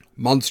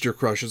Monster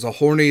Crush is a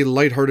horny,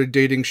 lighthearted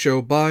dating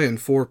show by and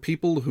for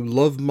people who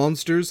love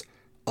monsters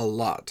a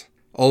lot.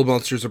 All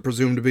monsters are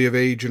presumed to be of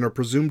age and are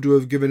presumed to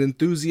have given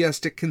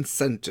enthusiastic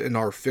consent in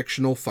our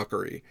fictional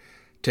fuckery.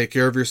 Take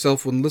care of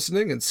yourself when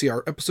listening and see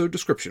our episode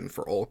description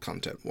for all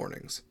content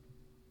warnings.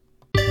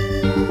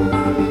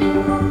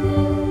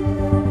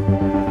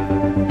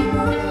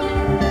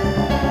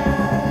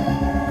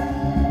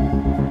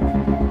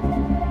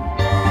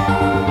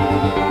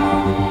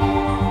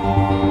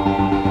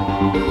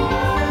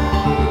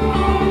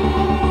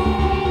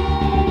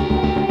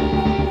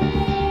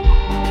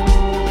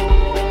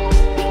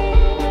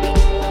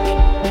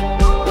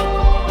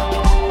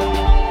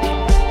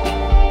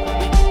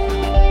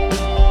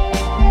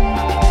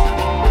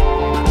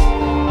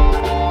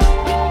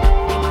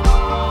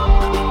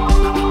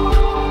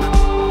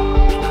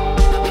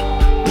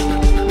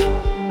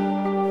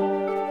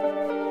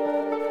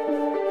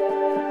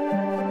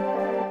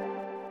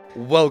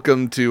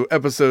 Welcome to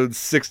episode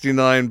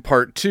 69,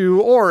 part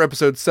 2, or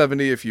episode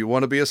 70 if you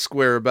want to be a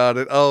square about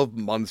it, of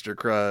Monster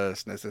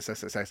Crush. Nice. This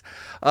is a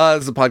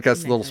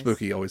podcast, a little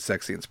spooky, always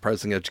sexy and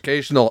surprisingly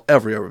educational.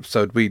 Every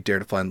episode, we dare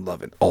to find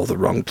love in all the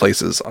wrong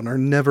places on our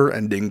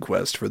never-ending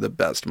quest for the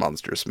best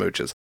monster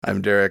smooches.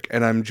 I'm Derek,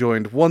 and I'm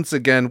joined once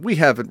again. We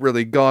haven't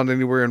really gone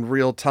anywhere in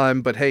real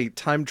time, but hey,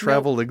 time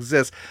travel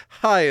exists.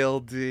 Hi,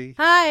 LD.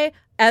 Hi.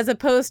 As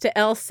opposed to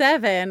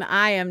L7,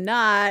 I am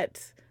not...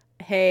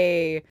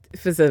 Hey,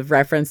 this was a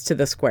reference to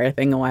the square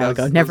thing a while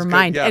ago. Never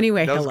mind. Yeah,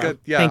 anyway, that was hello. good.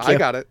 Yeah, Thank you. I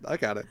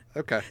got it.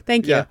 Okay.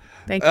 Thank you.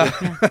 Thank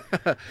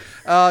you.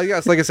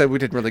 Yes, like I said, we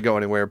didn't really go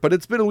anywhere, but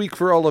it's been a week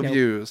for all of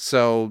you,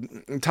 so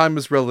time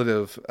is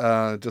relative.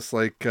 Just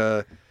like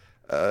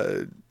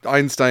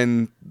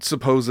Einstein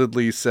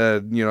supposedly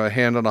said, a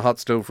hand on a hot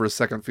stove for a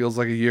second feels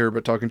like a year,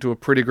 but talking to a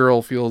pretty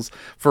girl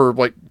for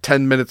like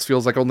 10 minutes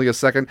feels like only a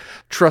second.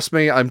 Trust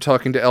me, I'm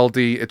talking to LD.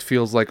 It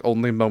feels like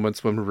only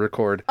moments when we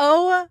record.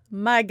 Oh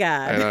my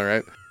God. I know,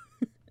 right?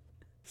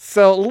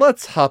 So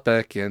let's hop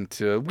back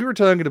into it. We were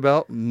talking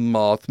about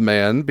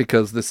Mothman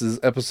because this is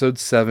episode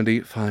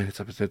 70. Fine, it's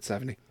episode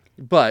 70.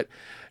 But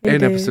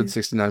in episode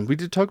 69, we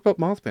did talk about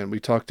Mothman. We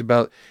talked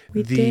about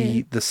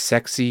the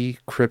sexy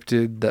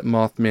cryptid that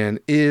Mothman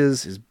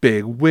is, his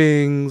big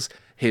wings,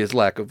 his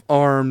lack of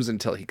arms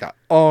until he got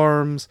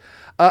arms.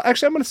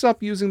 Actually, I'm going to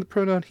stop using the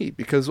pronoun he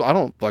because I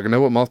don't fucking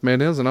know what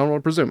Mothman is and I don't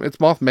want to presume. It's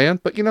Mothman,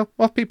 but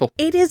moth people.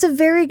 It is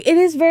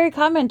very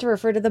common to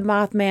refer to the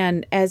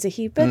Mothman as a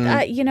he, but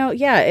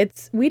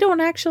we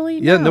don't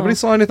actually know. Yeah, nobody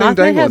saw anything Mothman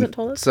dangling. hasn't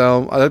told us.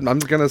 So I'm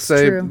going to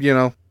say,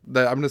 True.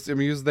 that I'm going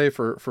to use they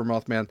for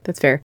Mothman. That's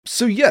fair.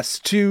 So yes,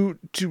 to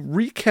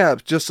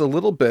recap just a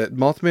little bit,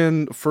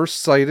 Mothman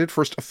first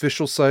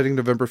official sighting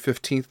November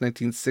 15th,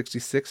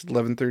 1966 at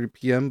 11:30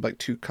 p.m. by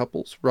two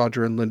couples,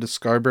 Roger and Linda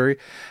Scarberry,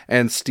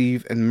 and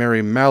Steve and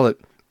Mary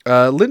Mallett.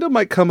 Linda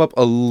might come up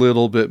a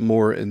little bit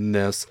more in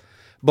this,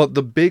 but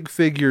the big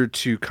figure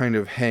to kind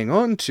of hang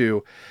on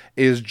to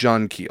is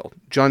John Keel.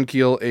 John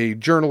Keel, a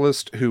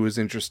journalist who is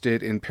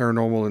interested in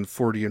paranormal and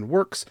Fortean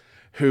works,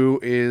 who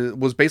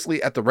was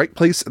basically at the right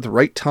place at the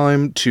right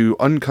time to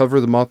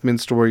uncover the Mothman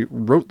story,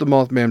 wrote the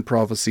Mothman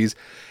prophecies,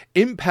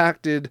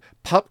 impacted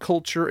pop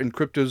culture and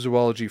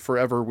cryptozoology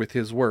forever with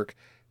his work.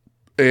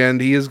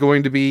 And he is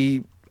going to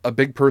be a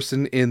big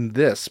person in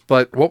this.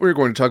 But what we're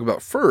going to talk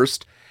about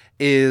first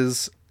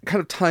is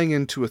kind of tying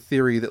into a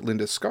theory that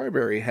Linda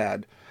Scarberry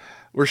had,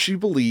 where she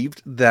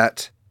believed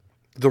that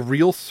the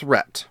real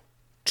threat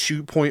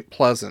to Point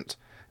Pleasant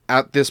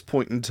at this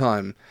point in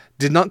time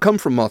did not come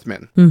from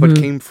Mothman, but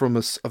came from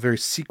a very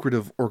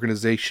secretive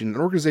organization,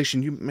 an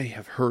organization you may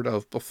have heard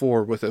of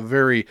before with a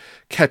very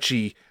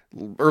catchy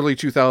early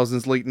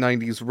 2000s, late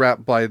 90s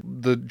rap by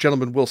the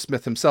gentleman Will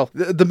Smith himself.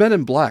 The Men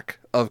in Black,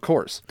 of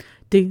course.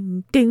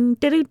 Ding, ding,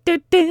 ding,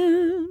 ding,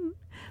 ding.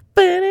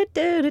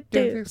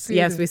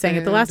 Yes, we sang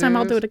it the last time.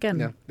 I'll do it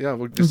again. Yeah.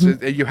 Well,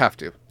 just, you have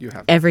to.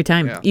 Every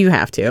time. Yeah. You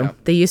have to. Yeah.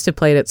 They used to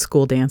play it at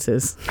school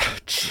dances.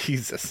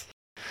 Jesus.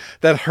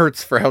 That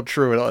hurts for how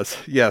true it was.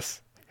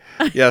 Yes,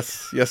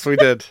 we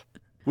did.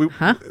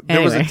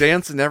 There was a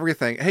dance and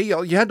everything. Hey,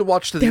 y'all, you had to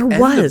watch to the end of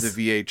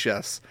the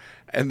VHS,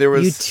 and there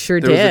was was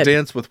a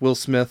dance with Will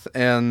Smith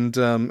and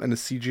a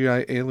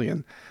CGI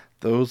alien.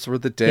 Those were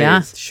the days.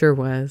 Yeah, sure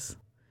was.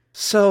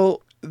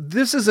 So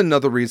this is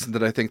another reason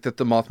that I think that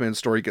the Mothman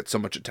story gets so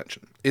much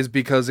attention, is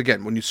because,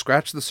 again, when you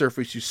scratch the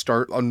surface, you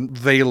start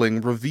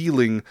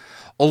revealing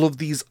all of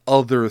these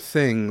other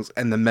things,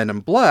 and the Men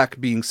in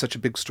Black, being such a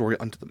big story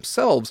unto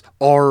themselves,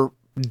 are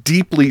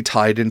deeply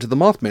tied into the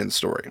Mothman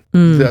story.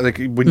 If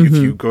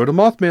you go to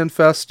Mothman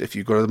Fest, if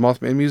you go to the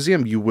Mothman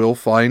Museum, you will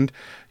find,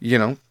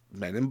 Men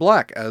in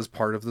Black as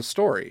part of the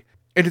story.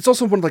 And it's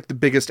also one of the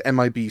biggest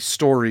MIB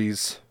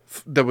stories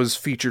that was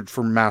featured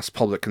for mass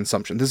public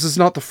consumption. This is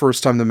not the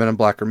first time the Men in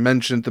Black are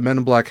mentioned. The Men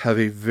in Black have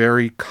a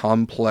very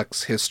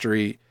complex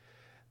history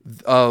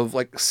of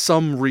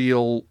some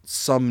real,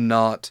 some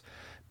not,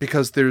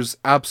 because there's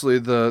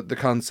absolutely the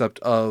concept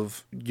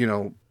of,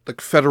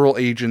 federal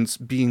agents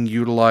being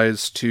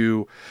utilized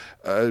to,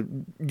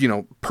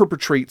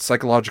 perpetrate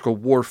psychological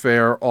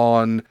warfare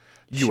on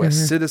U.S.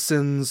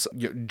 citizens,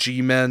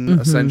 G-men,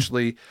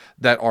 essentially,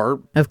 that are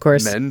of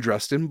course men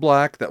dressed in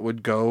black that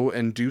would go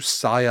and do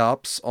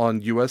psyops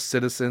on U.S.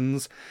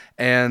 citizens.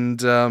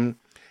 And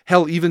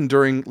hell, even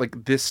during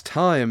like this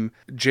time,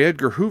 J.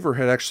 Edgar Hoover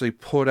had actually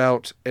put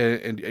out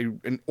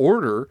an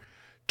order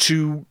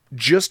to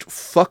just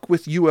fuck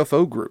with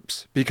UFO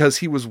groups because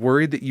he was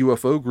worried that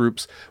UFO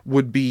groups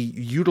would be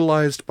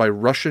utilized by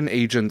Russian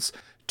agents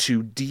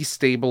to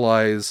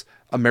destabilize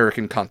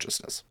American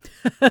consciousness.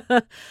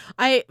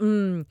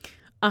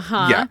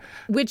 Yeah.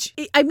 Which,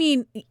 I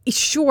mean,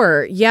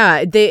 sure.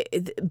 Yeah.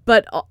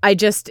 But I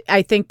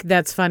think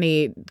that's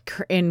funny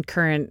in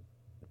current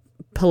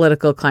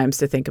political climes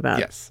to think about.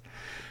 Yes.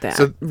 That,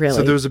 so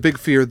really. there was a big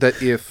fear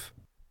that if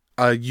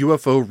a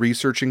UFO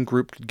researching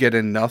group could get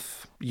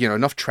enough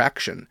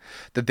traction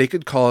that they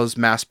could cause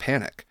mass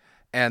panic.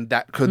 And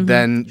that could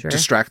then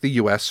distract the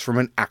U.S. from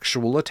an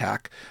actual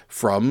attack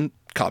from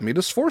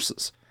communist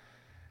forces.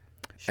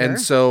 Sure. And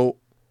so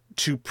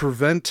to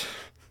prevent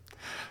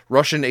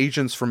Russian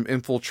agents from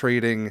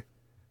infiltrating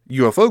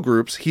UFO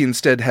groups, he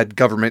instead had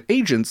government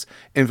agents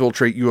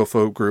infiltrate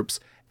UFO groups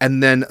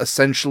and then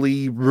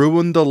essentially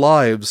ruin the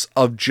lives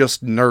of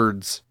just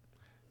nerds.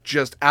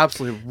 Just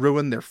absolutely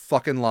ruin their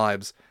fucking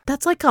lives.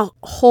 That's like a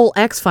whole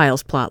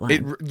X-Files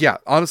plotline. Yeah,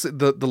 honestly,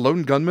 the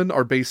lone gunmen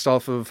are based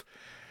off of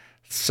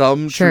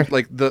some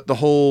like the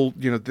whole,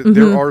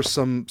 there are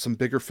some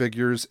bigger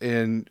figures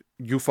in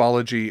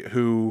ufology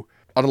who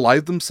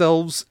unalived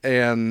themselves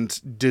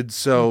and did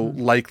so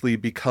likely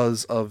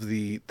because of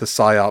the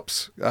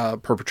psyops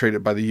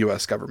perpetrated by the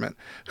U.S. government,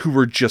 who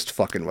were just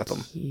fucking with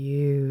them.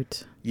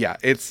 Cute. Yeah,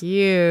 it's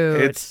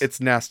cute.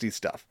 It's nasty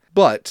stuff.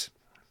 But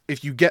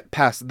if you get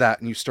past that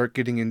and you start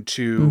getting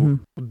into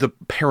the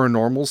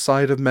paranormal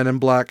side of Men in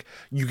Black,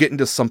 you get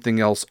into something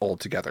else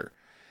altogether.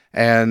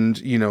 And,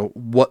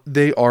 what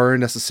they are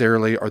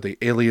necessarily, are they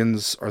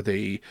aliens? Are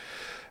they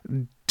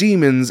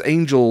demons,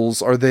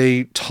 angels? Are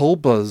they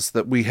tulpas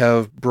that we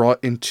have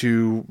brought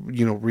into,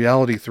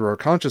 reality through our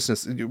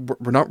consciousness?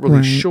 We're not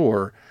really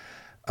sure.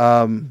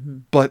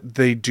 But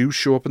they do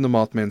show up in the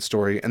Mothman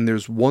story. And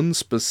there's one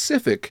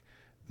specific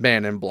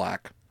man in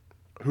black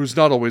who's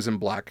not always in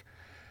black,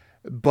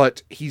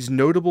 but he's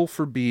notable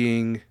for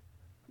being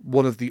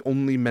one of the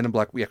only Men in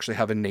Black we actually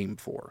have a name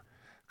for.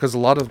 Because a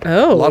lot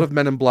of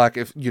Men in Black,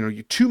 if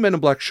two Men in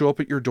Black show up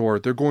at your door,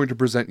 they're going to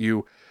present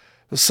you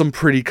some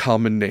pretty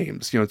common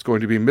names. It's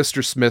going to be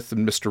Mr. Smith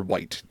and Mr.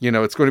 White.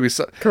 It's going to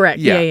be correct.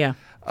 Yeah.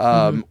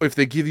 If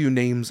they give you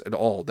names at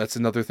all, that's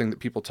another thing that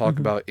people talk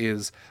about.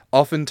 Is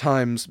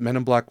oftentimes Men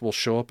in Black will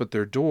show up at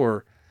their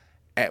door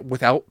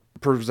without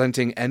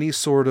presenting any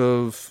sort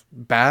of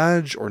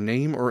badge or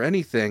name or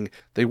anything.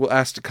 They will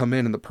ask to come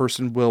in, and the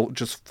person will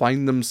just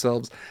find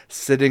themselves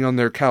sitting on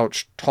their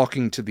couch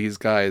talking to these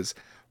guys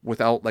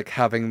without like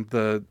having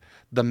the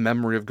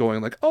memory of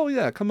going like, oh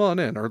yeah, come on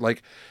in, or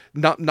like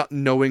not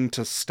knowing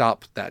to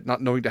stop that,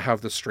 not knowing to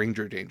have the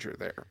stranger danger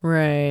there.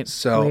 Right.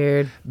 So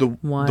weird. The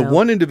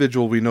one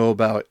individual we know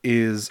about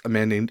is a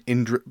man named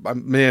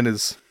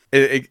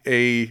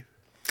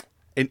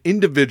an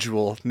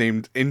individual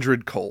named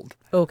Indrid Cold.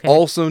 Okay.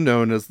 Also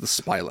known as the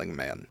Smiling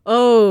Man.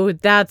 Oh,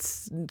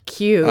 that's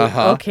cute.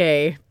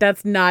 Okay.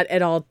 That's not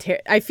at all.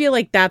 I feel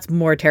like that's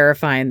more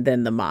terrifying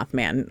than the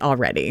Mothman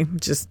already.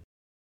 Just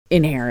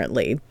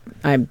inherently.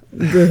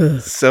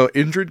 So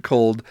Indrid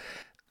Cold,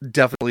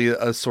 definitely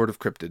a sort of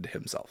cryptid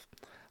himself.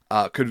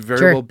 Could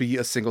very well be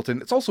a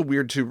singleton. It's also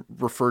weird to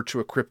refer to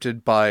a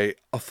cryptid by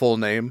a full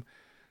name.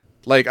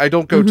 Like, I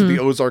don't go to the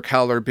Ozark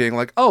Howler being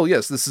like, oh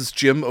yes, this is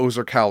Jim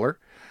Ozark Howler.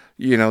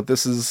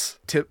 This is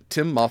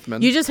Tim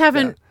Mothman. You just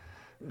haven't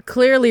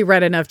clearly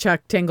read enough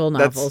Chuck Tingle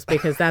novels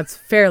because that's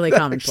fairly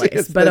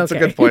commonplace. That's a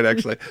good point,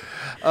 actually.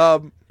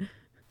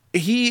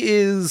 He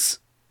is,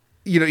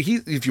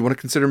 if you want to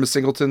consider him a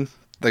singleton,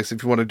 like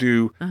if you want to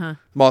do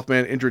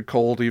Mothman, Indrid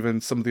Cold, even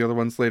some of the other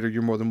ones later,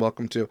 you're more than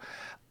welcome to.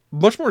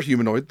 Much more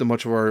humanoid than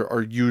much of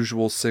our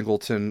usual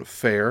singleton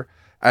fare,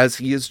 as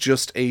he is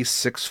just a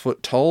 6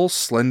 foot tall,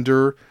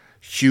 slender,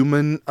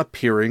 human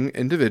appearing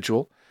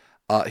individual.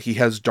 He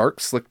has dark,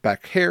 slick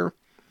back hair,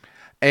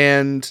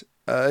 and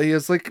he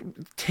has like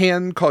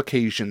tan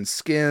Caucasian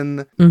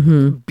skin,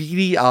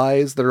 beady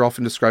eyes that are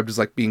often described as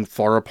like being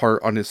far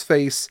apart on his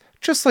face,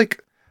 just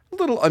like a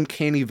little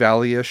uncanny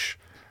valley-ish,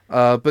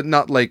 but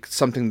not like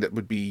something that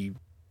would be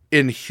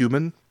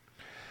inhuman.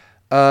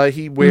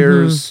 He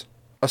wears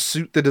a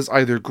suit that is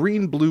either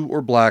green, blue,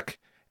 or black,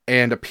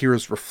 and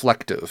appears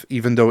reflective,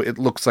 even though it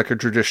looks like a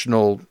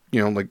traditional,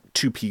 like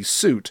two-piece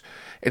suit.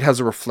 It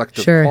has a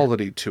reflective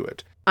quality to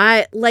it.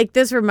 I like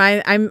this.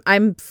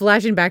 I'm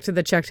flashing back to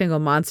the Chuck Tingle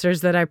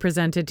monsters that I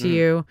presented to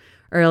you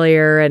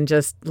earlier, and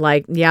just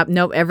like,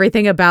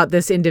 everything about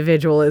this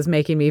individual is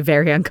making me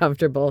very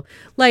uncomfortable.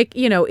 Like,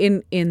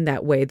 in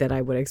that way that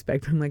I would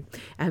expect. I'm like,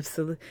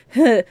 absolutely,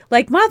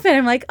 like Mothman.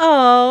 I'm like,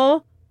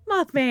 oh,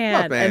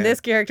 Mothman. And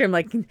this character, I'm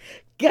like,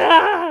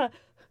 gah,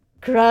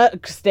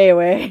 stay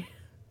away.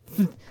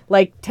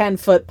 Like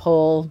 10-foot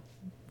pole.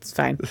 It's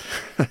fine.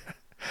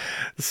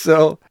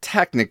 So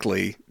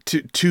technically,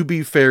 to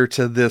be fair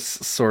to this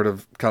sort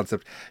of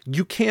concept,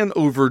 you can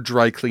over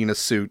dry clean a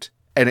suit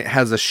and it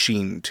has a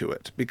sheen to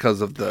it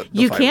because of the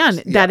you fibers. can.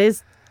 Yeah. That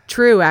is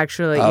true,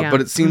 actually. Yeah.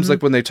 But it seems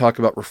like when they talk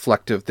about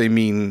reflective, they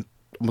mean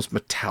almost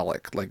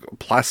metallic, like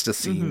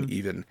plasticine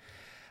even.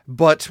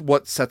 But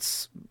what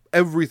sets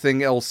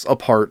everything else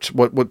apart,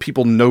 what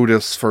people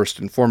notice first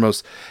and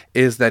foremost,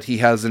 is that he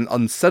has an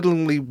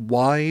unsettlingly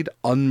wide,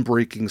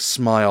 unbreaking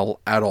smile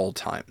at all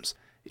times.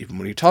 Even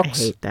when he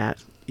talks. I hate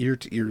that. Ear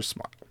to ear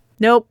smile.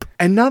 Nope.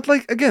 And not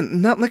like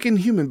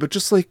inhuman, but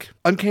just like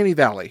uncanny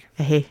valley.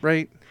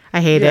 Right?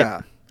 I hate it.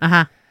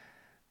 Uh-huh.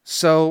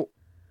 So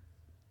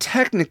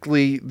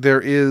technically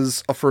there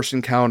is a first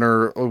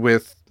encounter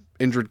with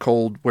Indrid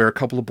Cold where a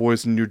couple of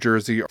boys in New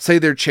Jersey say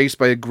they're chased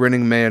by a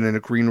grinning man in a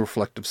green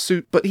reflective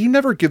suit, but he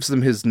never gives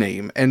them his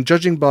name. And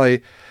judging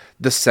by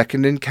the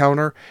second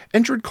encounter,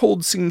 Indrid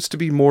Cold seems to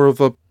be more of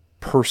a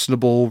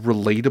personable,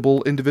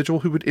 relatable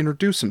individual who would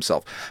introduce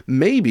himself.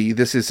 Maybe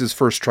this is his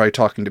first try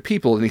talking to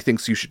people and he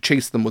thinks you should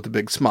chase them with a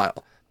big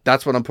smile.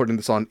 That's what I'm putting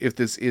this on if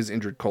this is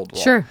Indrid Cold.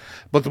 Sure.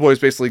 But the boys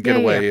basically get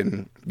away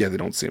and they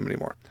don't see him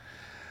anymore.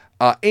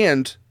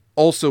 And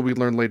also we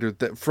learn later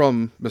that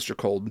from Mr.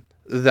 Cold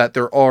that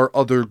there are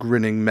other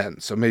grinning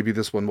men. So maybe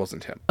this one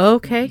wasn't him.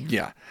 Okay.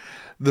 Yeah.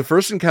 The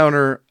first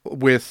encounter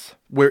with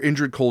where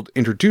Indrid Cold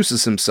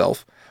introduces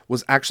himself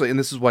was actually, and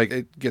this is why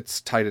it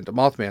gets tied into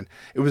Mothman,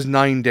 it was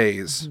 9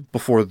 days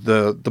before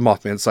the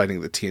Mothman sighting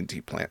of the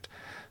TNT plant.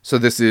 So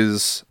this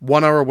is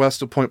 1 hour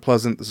west of Point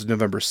Pleasant. This is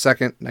November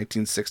 2nd,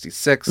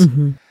 1966.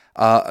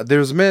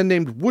 There's a man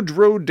named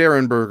Woodrow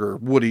Derenberger,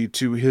 Woody,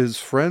 to his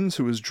friends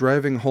who was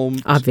driving home.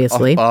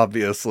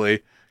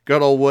 Obviously.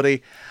 Good old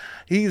Woody.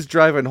 He's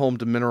driving home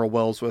to Mineral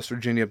Wells, West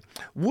Virginia.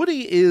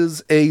 Woody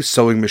is a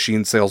sewing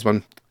machine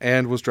salesman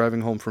and was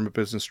driving home from a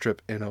business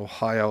trip in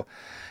Ohio.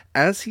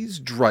 As he's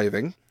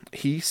driving,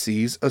 he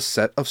sees a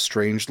set of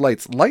strange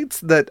lights. Lights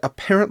that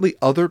apparently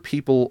other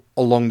people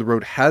along the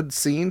road had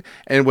seen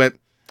and went,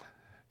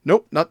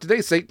 nope, not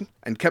today, Satan,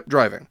 and kept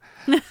driving.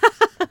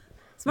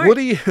 Smart.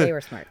 They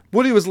were smart.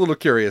 Woody was a little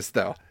curious,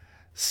 though.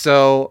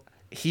 So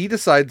he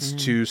decides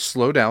to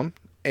slow down,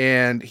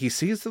 and he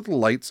sees that the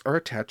lights are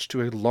attached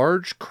to a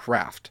large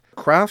craft.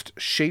 Craft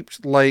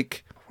shaped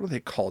like, what are they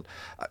called?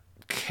 A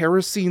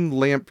kerosene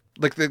lamp,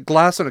 like the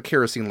glass on a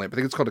kerosene lamp. I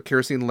think it's called a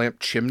kerosene lamp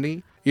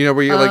chimney. You know,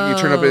 where you you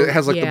turn up, it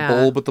has like the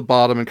bulb at the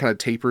bottom and kind of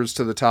tapers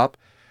to the top.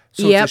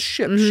 So it's a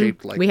ship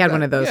shaped like that. We had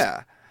one of those.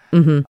 Yeah.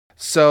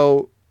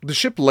 So the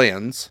ship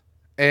lands,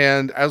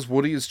 and as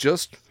Woody is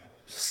just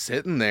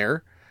sitting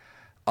there,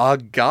 a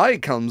guy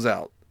comes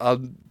out.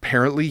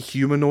 Apparently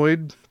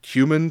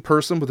human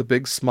person with a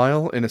big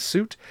smile in a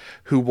suit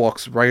who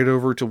walks right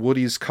over to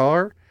Woody's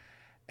car.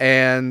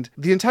 And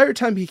the entire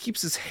time he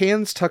keeps his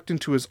hands tucked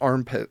into his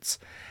armpits.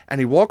 And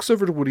he walks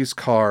over to Woody's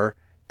car.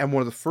 And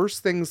one of the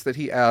first things that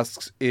he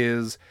asks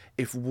is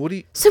if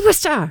Woody...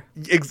 Superstar!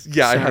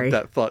 Yeah, I had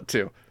that thought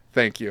too.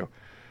 Thank you.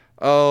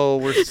 Oh,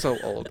 we're so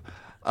old.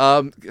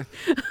 So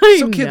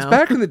kids,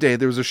 back in the day,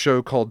 there was a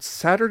show called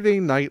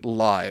Saturday Night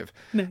Live.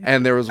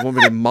 And there was a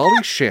woman named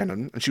Molly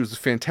Shannon, and she was a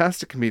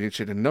fantastic comedian.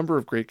 She had a number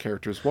of great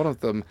characters. One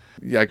of them,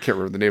 I can't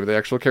remember the name of the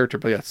actual character,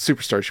 but yeah,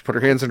 Superstar. She put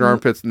her hands in her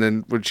armpits, and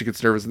then when she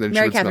gets nervous, and then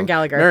Mary she would Catherine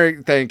smell.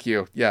 Gallagher. Thank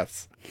you.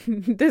 Yes.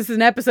 This is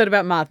an episode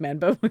about Mothman,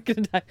 but we're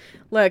going to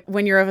look,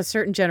 when you're of a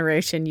certain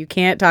generation, you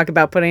can't talk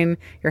about putting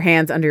your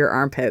hands under your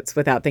armpits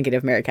without thinking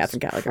of Mary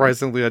Catherine Gallagher.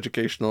 Surprisingly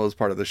educational as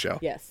part of the show.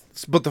 Yes.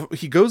 But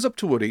he goes up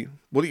to Woody.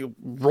 Woody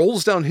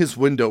rolls down his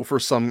window for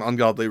some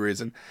ungodly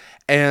reason.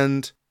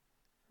 And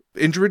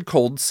Indrid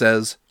Cold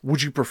says,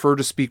 would you prefer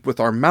to speak with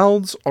our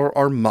mouths or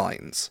our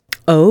minds?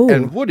 Oh.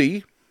 And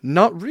Woody,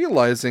 not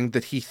realizing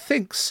that he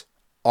thinks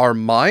our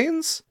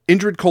minds,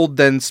 Indrid Cold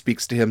then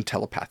speaks to him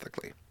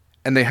telepathically.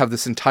 And they have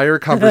this entire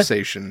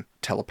conversation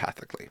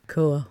telepathically.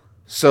 Cool.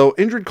 So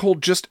Indrid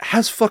Cold just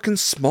has fucking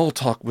small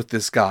talk with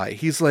this guy.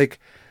 He's like,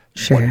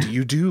 what do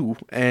you do?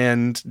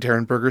 And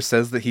Derenberger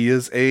says that he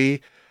is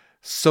a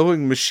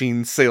sewing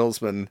machine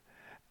salesman.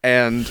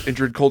 And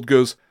Indrid Cold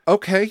goes,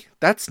 okay,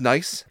 that's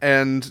nice.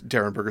 And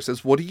Derenberger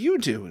says, what do you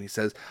do? And he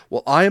says,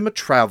 well, I am a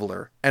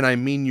traveler, and I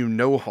mean you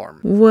no harm.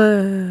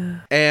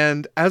 Whoa.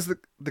 And as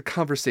the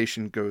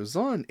conversation goes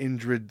on,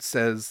 Indrid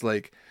says,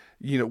 like,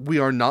 you know, we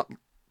are not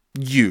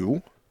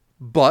you,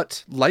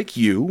 but like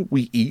you,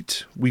 we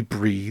eat, we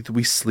breathe,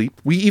 we sleep,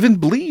 we even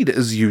bleed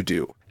as you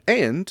do,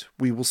 and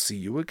we will see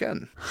you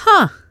again.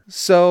 Huh.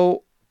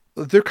 So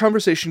their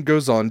conversation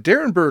goes on.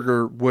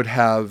 Derenberger would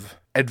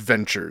have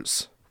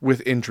adventures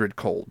with Indrid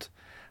Cold.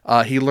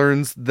 He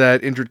learns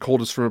that Indrid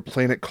Cold is from a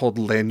planet called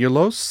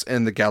Lanulos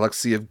in the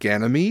galaxy of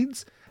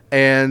Ganymedes.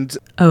 And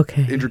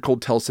Indrid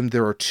Cold tells him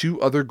there are 2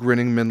 other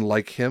grinning men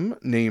like him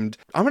named,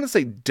 I'm going to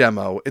say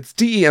Demo. It's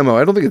D-E-M-O.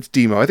 I don't think it's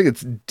Demo. I think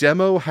it's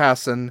Demo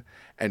Hassan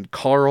and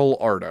Carl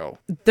Ardo.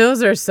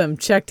 Those are some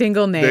Czech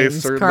Tingle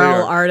names.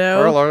 Carl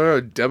Ardo. Carl Ardo,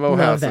 Demo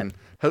Hassan.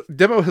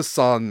 Demo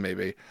Hassan,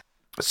 maybe.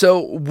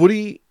 So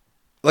Woody,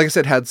 like I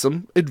said, had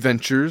some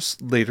adventures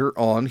later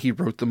on. He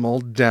wrote them all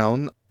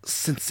down,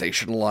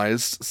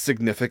 sensationalized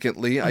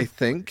significantly, I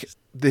think.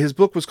 his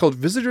book was called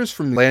Visitors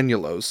from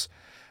Lanulos,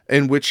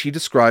 in which he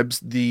describes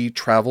the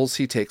travels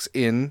he takes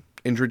in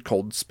Indrid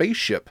Cold's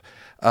spaceship.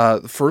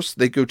 First,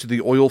 they go to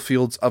the oil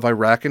fields of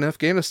Iraq and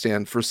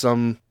Afghanistan for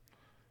some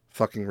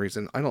fucking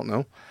reason. I don't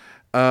know.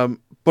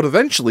 But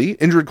eventually,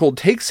 Indrid Cold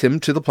takes him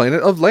to the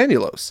planet of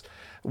Lanulos,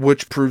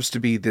 which proves to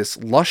be this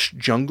lush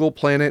jungle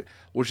planet,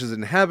 which is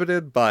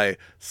inhabited by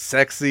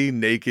sexy,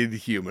 naked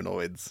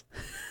humanoids.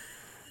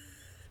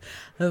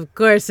 Of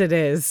course it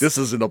is. This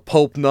isn't a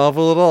pulp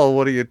novel at all.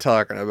 What are you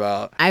talking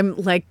about? Man,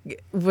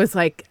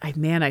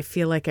 I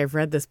feel like I've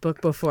read this book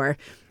before.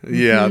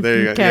 Yeah, there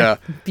you go. Yeah.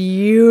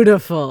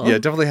 Beautiful. Yeah,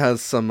 it definitely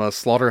has some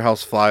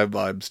Slaughterhouse-5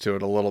 vibes to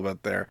it a little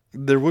bit there.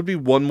 There would be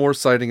one more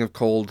sighting of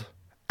Cold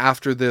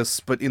after this,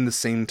 but in the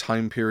same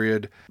time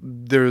period.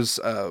 There's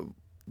a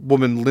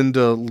woman,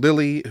 Linda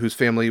Lilly, whose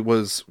family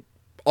was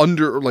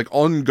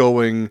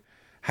ongoing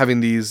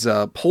having these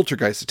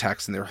poltergeist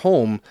attacks in their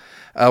home,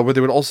 where they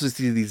would also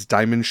see these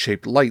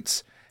diamond-shaped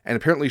lights. And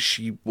apparently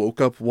she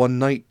woke up one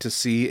night to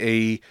see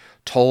a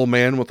tall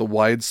man with a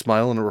wide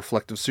smile and a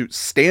reflective suit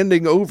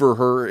standing over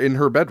her in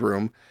her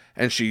bedroom.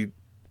 And she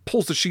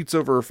pulls the sheets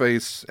over her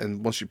face,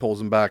 and once she pulls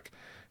them back,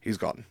 he's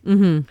gone.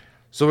 Mm-hmm.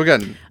 So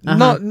again,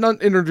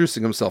 not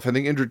introducing himself. I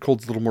think Indrid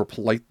Cold's a little more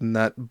polite than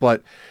that,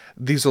 but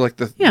these are like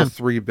the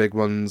three big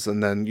ones.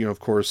 And then, of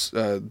course,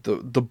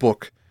 the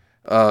book,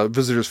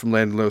 Visitors from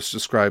Lanulos,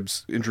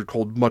 describes Indrid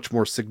Cold much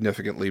more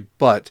significantly,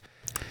 but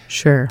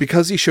sure,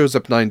 because he shows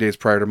up 9 days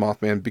prior to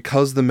Mothman,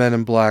 because the Men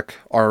in Black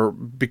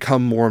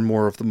become more and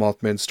more of the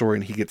Mothman story,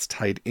 and he gets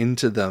tied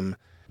into them,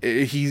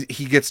 he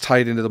gets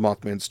tied into the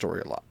Mothman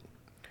story a lot.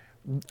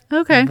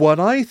 Okay. What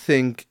I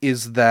think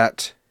is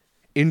that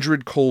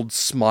Indrid Cold's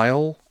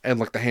smile and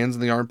like the hands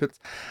in the armpits,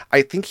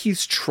 I think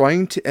he's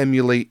trying to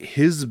emulate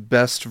his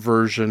best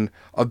version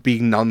of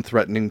being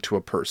non-threatening to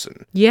a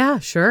person. Yeah,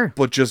 sure.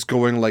 But just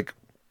going like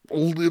a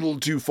little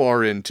too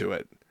far into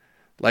it.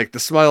 Like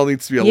the smile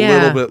needs to be a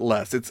little bit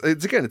less. It's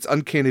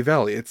uncanny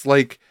valley. It's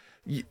like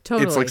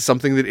it's like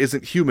something that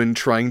isn't human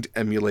trying to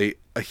emulate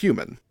a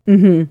human.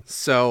 Mm-hmm.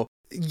 So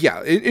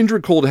yeah,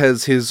 Indrid Cold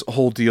has his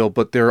whole deal,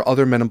 but there are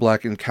other Men in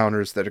Black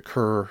encounters that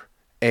occur,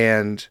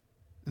 and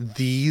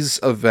these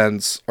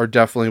events are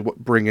definitely what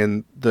bring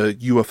in the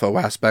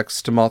UFO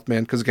aspects to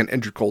Mothman, because again,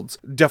 Indrid Cold's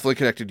definitely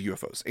connected to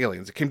UFOs,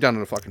 aliens. It came down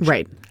in a fucking ship.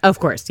 Right. Of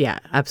course. Yeah,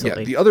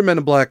 absolutely. Yeah, the other Men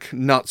in Black,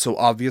 not so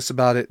obvious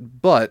about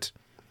it, but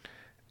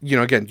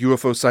again,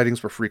 UFO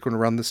sightings were frequent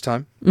around this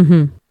time.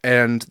 Mm-hmm.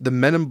 And the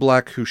Men in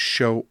Black who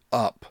show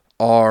up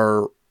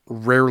are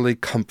rarely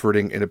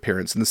comforting in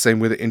appearance. In the same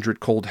way that Indrid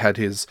Cold had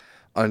his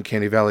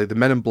Uncanny Valley, the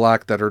Men in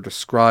Black that are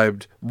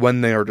described,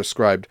 when they are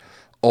described,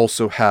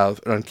 also have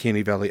an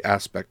Uncanny Valley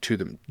aspect to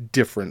them.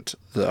 Different,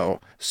 though.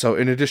 So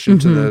in addition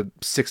to the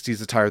 60s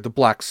attire, the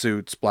black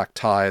suits, black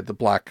tie, the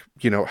black,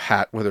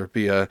 hat, whether it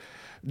be a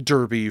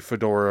derby,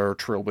 fedora, or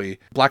trilby.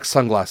 Black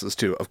sunglasses,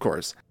 too, of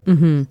course.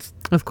 Mm-hmm.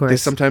 Of course. They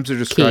sometimes are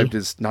described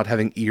as not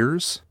having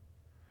ears.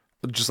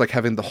 Just like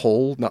having the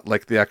hole, not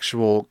like the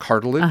actual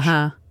cartilage.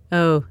 Uh-huh.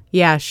 Oh,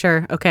 yeah,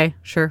 sure. Okay,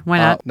 sure. Why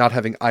not? Not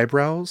having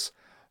eyebrows.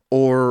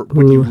 Or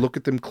when you look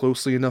at them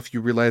closely enough, you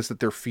realize that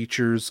their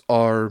features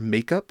are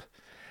makeup.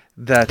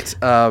 That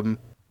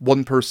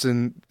one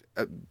person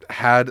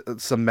had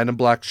some Men in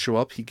Black show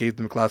up. He gave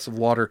them a glass of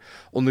water,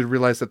 only to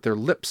realize that their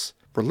lips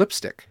were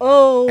lipstick.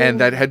 Oh. And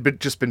that had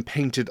just been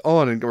painted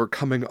on and were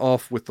coming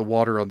off with the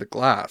water on the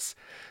glass.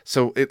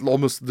 So it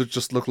almost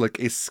just looked like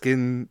a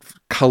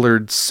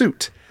skin-colored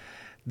suit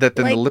that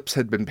then the lips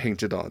had been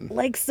painted on.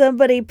 Like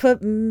somebody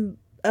put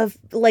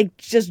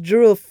just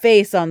drew a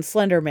face on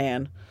Slender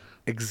Man.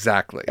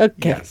 Exactly.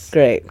 Okay, yes.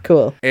 Great,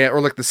 cool. Or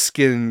like the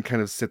skin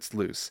kind of sits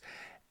loose.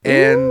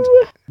 And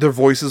their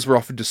voices were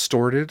often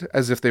distorted,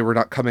 as if they were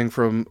not coming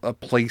from a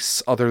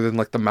place other than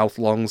like the mouth,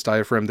 lungs,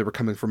 diaphragm. They were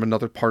coming from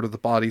another part of the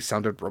body,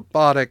 sounded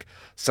robotic,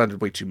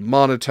 sounded way too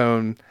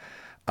monotone.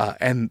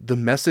 And the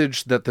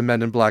message that the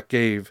Men in Black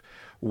gave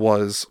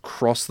was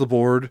across the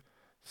board,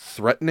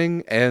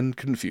 threatening and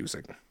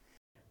confusing.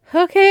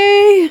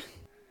 Okay.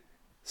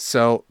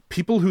 So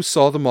people who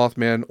saw the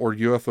Mothman or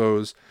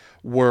UFOs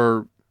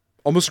were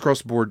almost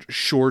across the board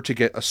sure to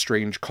get a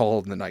strange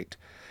call in the night.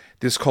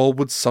 This call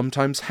would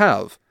sometimes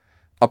have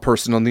a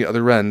person on the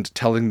other end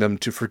telling them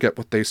to forget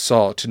what they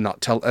saw, to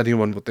not tell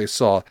anyone what they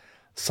saw.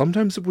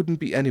 Sometimes it wouldn't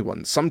be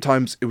anyone.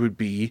 Sometimes it would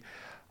be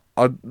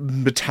a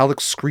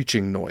metallic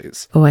screeching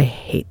noise. Oh, I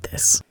hate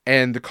this.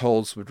 And the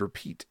calls would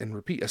repeat and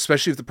repeat,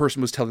 especially if the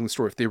person was telling the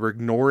story. If they were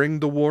ignoring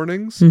the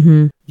warnings,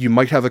 you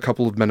might have a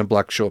couple of Men in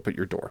Black show up at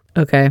your door.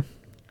 Okay.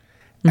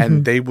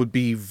 And they would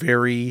be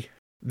very...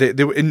 They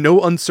in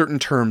no uncertain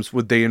terms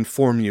would they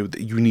inform you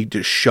that you need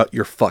to shut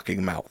your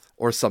fucking mouth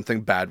or something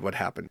bad would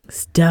happen.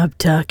 Stop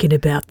talking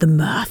about the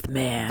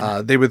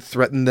Mothman. They would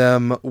threaten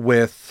them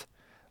with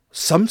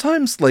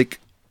sometimes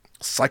like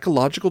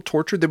psychological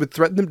torture. They would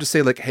threaten them to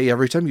say like, hey,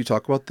 every time you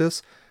talk about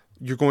this,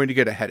 you're going to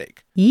get a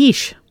headache.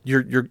 Yeesh.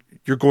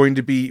 You're going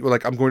to be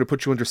like, I'm going to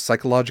put you under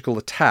psychological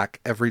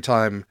attack every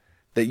time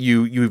that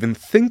you even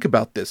think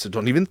about this, or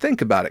don't even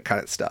think about it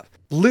kind of stuff.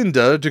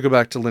 Linda, to go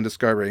back to Linda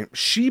Scarberry,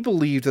 she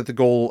believed that the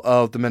goal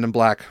of the Men in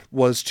Black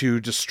was to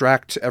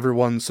distract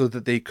everyone so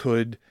that they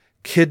could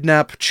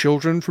kidnap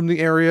children from the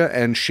area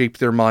and shape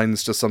their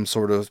minds to some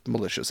sort of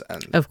malicious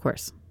end. Of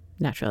course.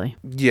 Naturally.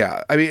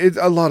 Yeah. I mean,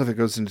 a lot of it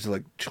goes into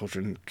like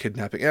children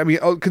kidnapping. I mean,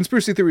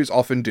 conspiracy theories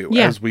often do,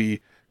 as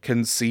we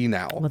can see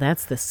now. Well,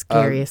 that's the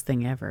scariest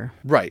thing ever.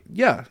 Right.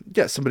 Yeah.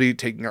 Yeah. Somebody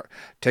taking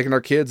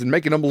our kids and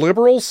making them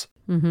liberals.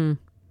 Mm-hmm.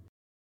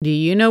 Do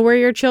you know where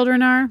your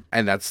children are?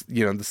 And that's, the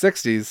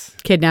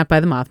 60s. Kidnapped by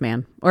the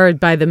Mothman. Or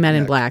by the Men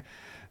in Black.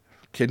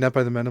 Kidnapped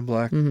by the Men in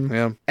Black. Mm-hmm.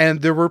 Yeah.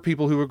 And there were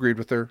people who agreed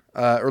with her,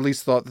 or at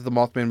least thought that the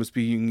Mothman was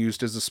being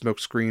used as a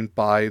smokescreen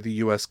by the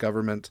U.S.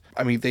 government.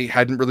 I mean, they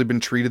hadn't really been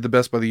treated the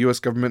best by the U.S.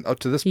 government up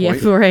to this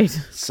point. Yeah, right.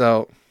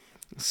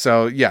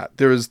 So yeah,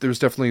 there's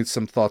definitely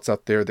some thoughts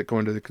out there that go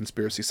into the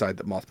conspiracy side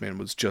that Mothman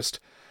was just,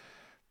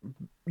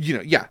 a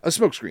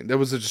smokescreen. That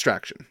was a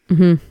distraction.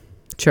 Mm-hmm.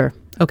 Sure.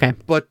 Okay.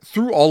 But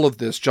through all of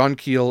this, John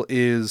Keel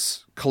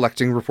is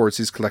collecting reports.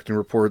 He's collecting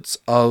reports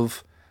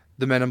of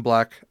the Men in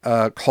Black,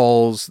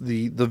 calls,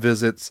 the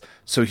visits.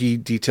 So he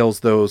details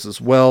those as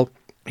well.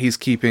 He's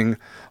keeping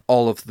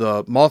all of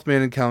the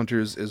Mothman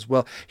encounters as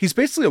well. He's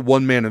basically a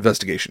one-man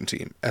investigation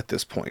team at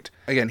this point.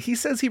 Again, he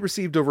says he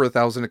received over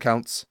 1,000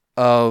 accounts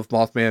of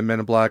Mothman, Men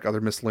in Black,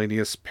 other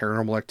miscellaneous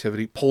paranormal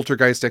activity.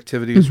 Poltergeist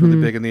activity is really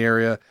big in the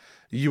area.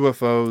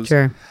 UFOs.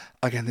 Sure.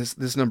 Again,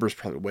 this number is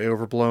probably way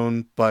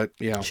overblown, but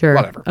sure.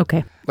 Whatever.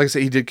 Okay. Like I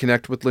said, he did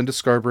connect with Linda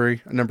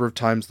Scarberry a number of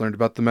times, learned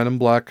about the Men in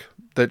Black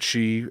that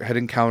she had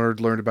encountered,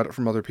 learned about it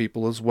from other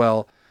people as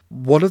well.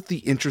 One of the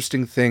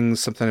interesting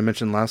things, something I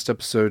mentioned last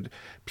episode,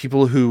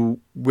 people who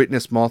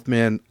witnessed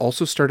Mothman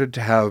also started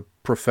to have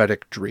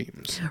prophetic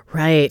dreams.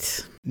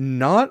 Right.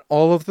 Not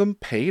all of them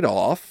paid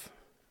off,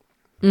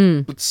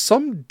 but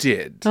some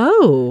did.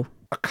 Oh.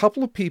 A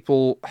couple of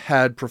people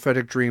had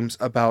prophetic dreams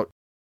about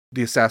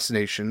the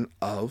assassination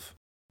of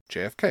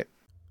JFK.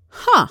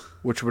 Huh.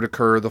 Which would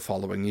occur the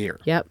following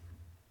year. Yep.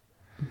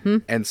 Mm-hmm.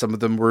 And some of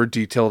them were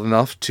detailed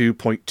enough to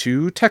point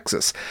to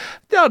Texas.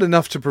 Not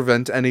enough to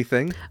prevent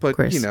anything, but,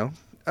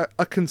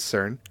 a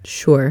concern.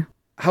 Sure.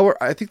 However,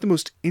 I think the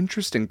most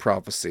interesting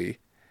prophecy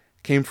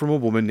came from a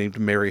woman named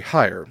Mary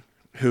Hyre,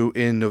 who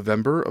in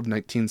November of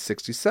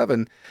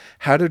 1967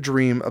 had a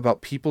dream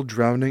about people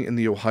drowning in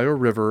the Ohio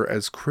River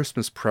as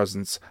Christmas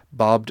presents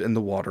bobbed in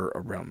the water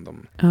around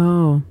them.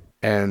 Oh.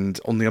 And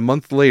only a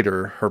month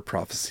later, her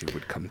prophecy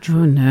would come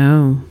true. Oh,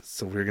 no.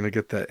 So we're going to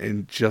get that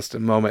in just a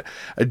moment.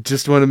 I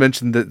just want to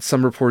mention that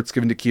some reports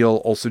given to Keel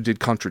also did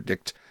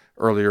contradict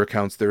earlier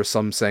accounts. There are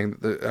some saying,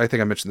 I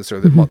think I mentioned this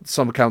earlier, that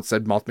some accounts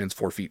said Mothman's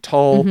 4 feet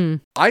tall.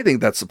 Mm-hmm. I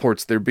think that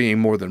supports there being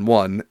more than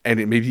one,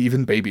 and it maybe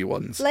even baby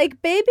ones.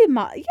 Like baby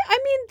Moth. Yeah, I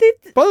mean...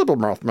 Baby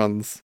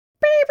Mothmans.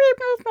 Baby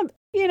Mothman.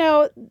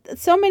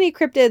 So many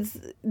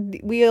cryptids,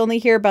 we only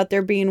hear about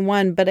there being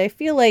one, but I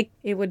feel like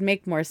it would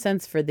make more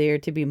sense for there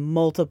to be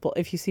multiple.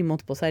 If you see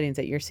multiple sightings,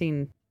 that you're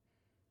seeing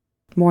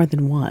more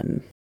than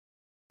one.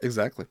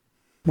 Exactly.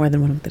 More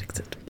than one that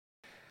exist.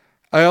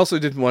 I also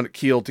didn't want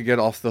Keel to get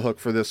off the hook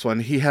for this one.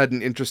 He had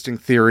an interesting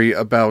theory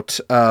about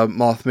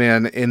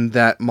Mothman in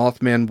that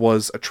Mothman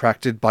was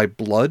attracted by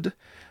blood,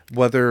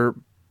 whether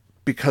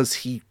because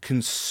he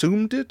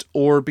consumed it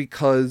or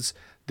because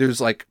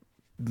there's like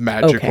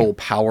magical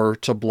power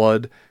to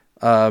blood.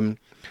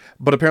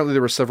 But apparently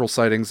there were several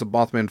sightings of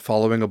Mothman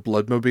following a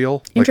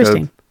bloodmobile, like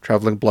a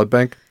traveling blood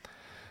bank.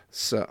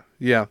 So,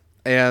 yeah.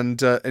 And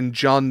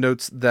John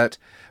notes that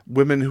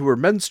women who were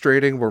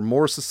menstruating were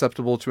more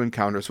susceptible to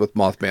encounters with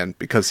Mothman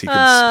because he could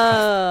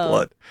smell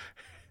blood.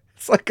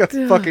 It's like a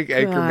fucking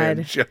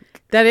Anchorman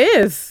joke. That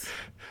is.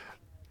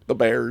 The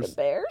bears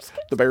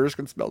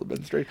can smell the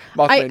menstruation.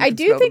 I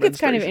do think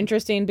it's kind of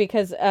interesting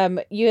because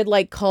you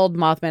had called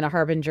Mothman a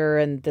harbinger,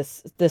 and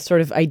this sort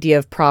of idea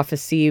of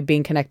prophecy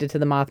being connected to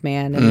the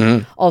Mothman,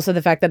 and also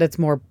the fact that it's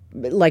more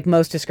like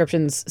most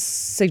descriptions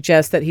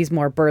suggest that he's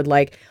more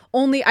bird-like.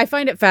 Only I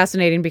find it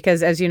fascinating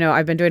because, as you know,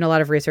 I've been doing a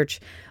lot of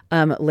research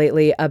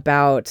lately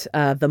about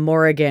the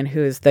Morrigan,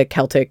 who is the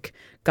Celtic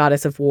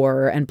goddess of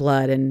war and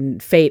blood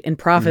and fate and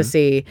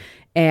prophecy.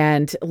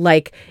 And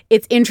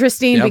it's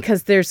interesting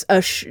because there's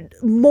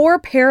more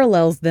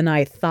parallels than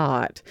I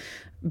thought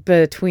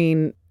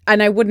between,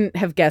 and I wouldn't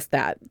have guessed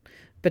that,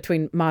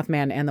 between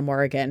Mothman and the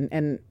Morrigan.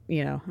 And,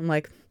 I'm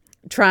like,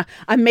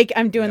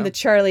 I'm doing the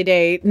Charlie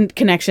Day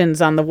connections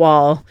on the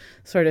wall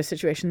sort of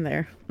situation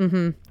there.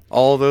 Mm-hmm.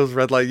 All those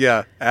red light.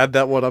 Yeah. Add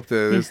that one up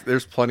there.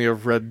 There's plenty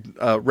of red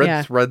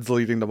threads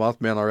leading to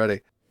Mothman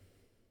already.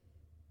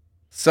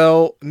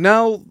 So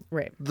now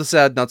the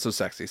sad, not so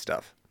sexy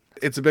stuff.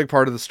 It's a big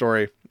part of the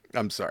story.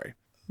 I'm sorry.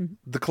 Mm-hmm.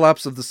 The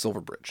collapse of the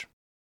Silver Bridge.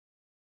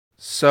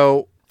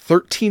 So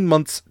 13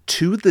 months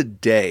to the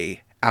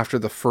day after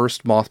the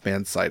first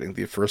Mothman sighting,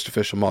 the first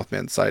official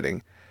Mothman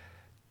sighting,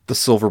 the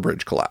Silver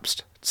Bridge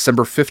collapsed.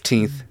 December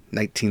 15th,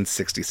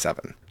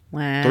 1967.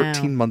 Wow.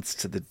 13 months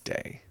to the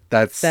day.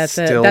 That's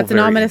an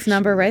ominous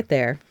number right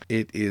there.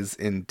 It is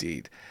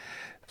indeed.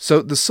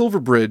 So the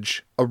Silver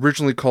Bridge,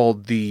 originally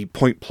called the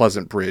Point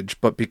Pleasant Bridge,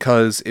 but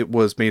because it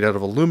was made out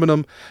of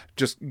aluminum,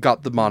 just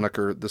got the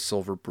moniker the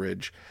Silver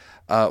Bridge,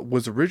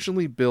 was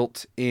originally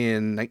built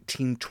in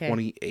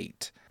 1928. Okay.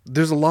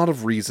 There's a lot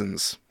of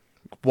reasons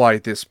why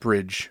this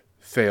bridge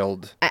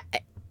failed.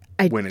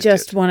 I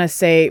just want to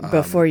say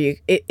before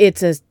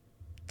it's a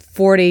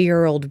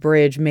 40-year-old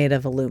bridge made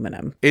of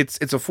aluminum. It's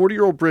a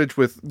 40-year-old bridge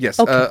with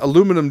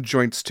aluminum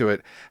joints to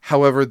it.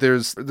 However,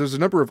 there's a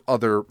number of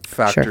other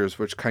factors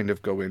which kind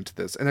of go into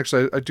this. And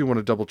actually, I do want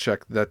to double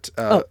check that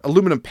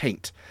aluminum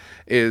paint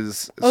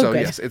is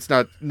yes, it's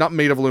not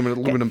made of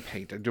aluminum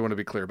paint. I do want to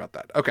be clear about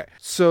that. Okay,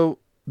 so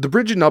the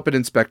bridge had not been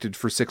inspected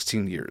for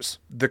 16 years.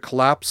 The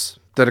collapse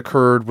that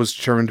occurred was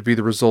determined to be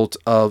the result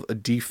of a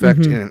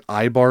defect in an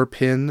eye-bar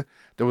pin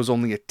that was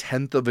only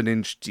 1/10 of an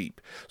inch deep.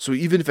 So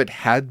even if it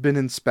had been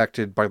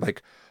inspected by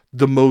like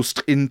the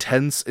most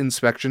intense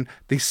inspection,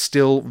 they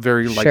still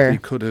very likely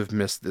could have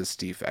missed this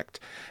defect.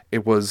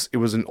 It was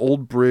an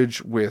old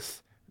bridge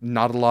with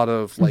not a lot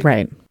of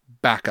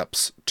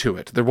backups to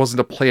it. There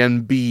wasn't a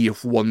plan B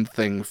if one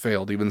thing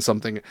failed, even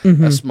something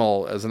as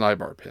small as an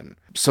eye-bar pin.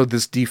 So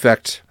this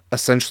defect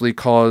essentially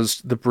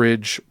caused the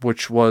bridge,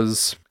 which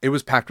was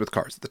packed with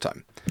cars at the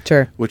time.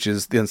 Sure. Which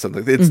is the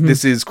something.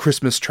 This is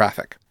Christmas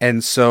traffic.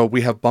 And so we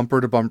have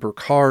bumper to bumper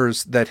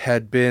cars that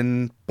had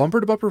been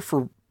bumper to bumper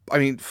for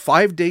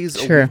 5 days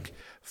a week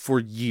for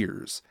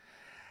years.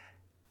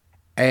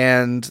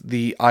 And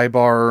the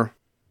eye-bar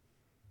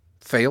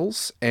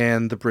fails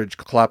and the bridge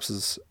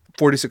collapses.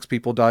 46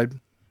 people died.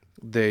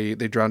 They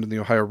drowned in the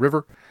Ohio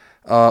River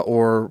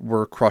or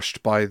were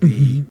crushed by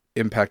the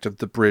impact of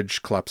the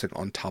bridge collapsing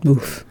on top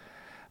of it.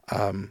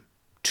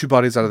 2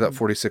 bodies out of that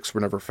 46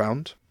 were never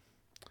found.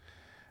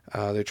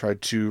 They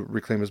tried to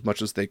reclaim as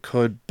much as they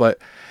could, but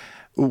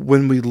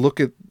when we look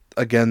at,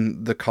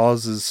 again, the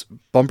causes,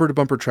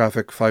 bumper-to-bumper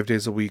traffic 5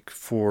 days a week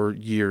for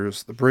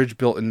years, the bridge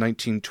built in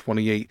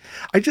 1928.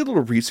 I did a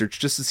little research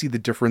just to see the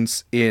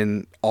difference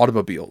in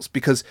automobiles,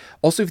 because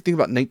also if you think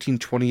about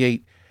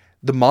 1928,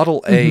 the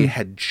Model A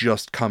had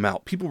just come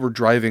out. People were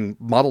driving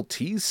Model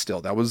Ts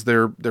still. That was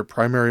their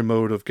primary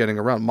mode of getting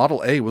around.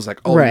 Model A was like,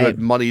 you had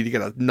money to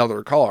get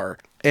another car.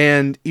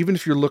 And even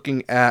if you're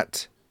looking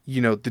at,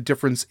 the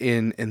difference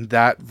in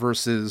that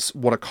versus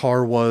what a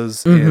car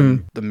was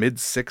in the mid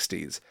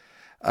 60s,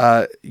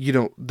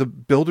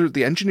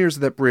 the engineers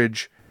of that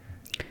bridge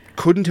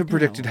couldn't have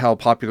predicted how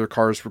popular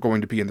cars were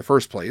going to be in the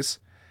first place.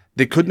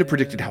 They couldn't have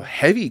predicted how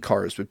heavy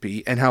cars would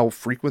be and how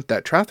frequent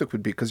that traffic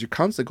would be, because you're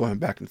constantly going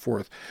back and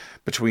forth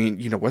between,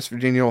 West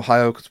Virginia,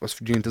 Ohio, because West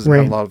Virginia doesn't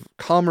have a lot of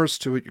commerce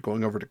to it. You're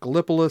going over to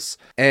Gallipolis.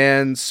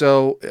 And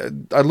so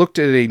I looked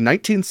at a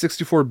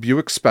 1964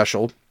 Buick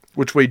Special,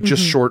 which weighed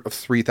just short of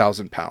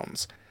 3,000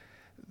 pounds.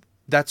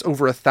 That's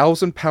over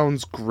 1,000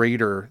 pounds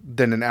greater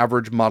than an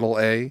average Model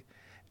A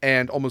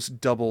and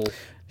almost double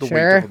the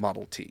weight of a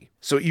Model T.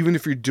 So even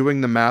if you're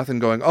doing the math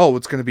and going,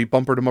 it's going to be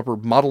bumper to bumper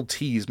Model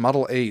Ts,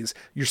 Model As,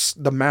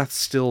 the math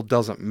still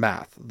doesn't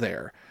math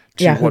there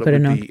to what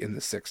it would be in the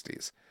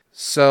 60s.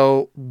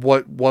 So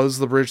what was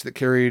the bridge that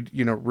carried,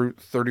 Route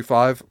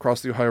 35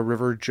 across the Ohio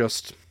River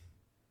just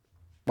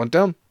went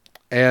down.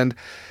 And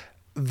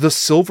the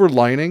silver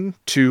lining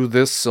to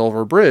this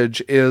silver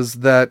bridge is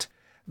that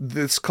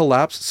this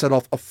collapse set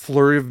off a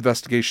flurry of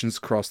investigations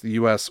across the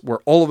U.S. where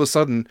all of a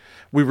sudden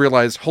we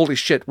realized, holy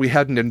shit, we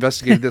hadn't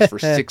investigated this for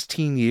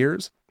 16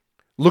 years.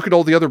 Look at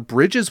all the other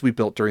bridges we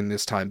built during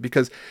this time,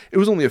 because it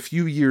was only a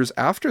few years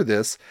after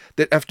this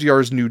that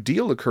FDR's New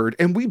Deal occurred,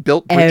 and we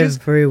built bridges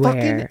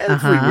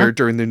everywhere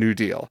during the New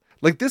Deal.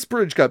 Like, this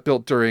bridge got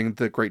built during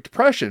the Great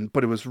Depression,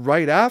 but it was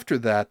right after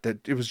that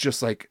it was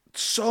just like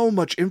so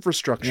much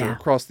infrastructure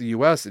across the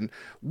U.S., and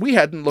we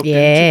hadn't looked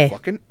into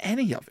fucking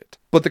any of it.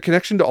 But the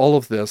connection to all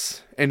of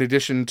this, in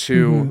addition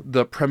to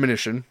the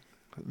premonition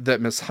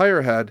that Miss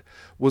Heyer had,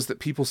 was that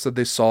people said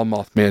they saw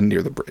Mothman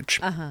near the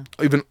bridge,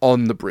 even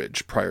on the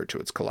bridge prior to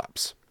its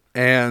collapse.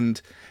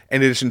 And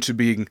in addition to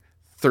being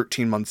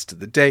 13 months to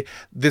the day,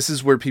 this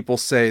is where people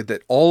say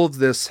that all of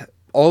these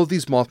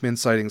Mothman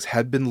sightings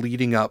had been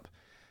leading up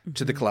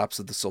to the collapse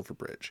of the Silver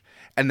Bridge.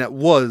 And that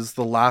was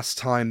the last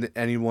time that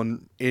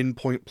anyone in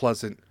Point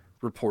Pleasant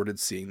reported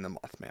seeing the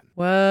Mothman.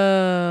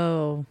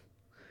 Whoa.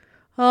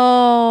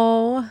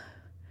 Oh.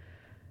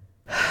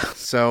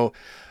 So,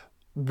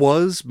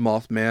 was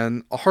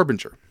Mothman a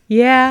harbinger?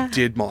 Yeah.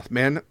 Did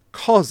Mothman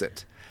cause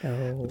it?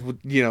 Oh.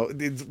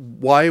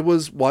 Why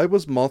was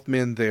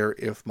Mothman there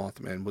if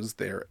Mothman was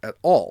there at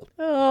all?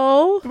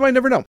 Oh. We might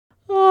never know.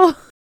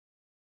 Oh.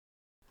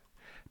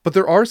 But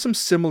there are some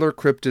similar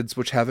cryptids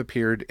which have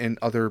appeared in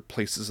other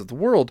places of the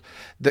world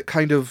that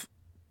kind of,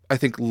 I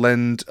think,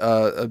 lend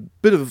a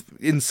bit of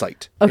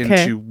insight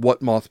into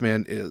what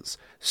Mothman is.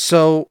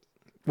 So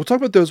we'll talk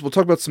about those. We'll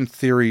talk about some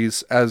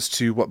theories as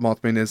to what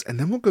Mothman is, and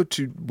then we'll go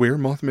to where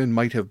Mothman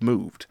might have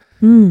moved.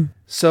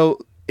 So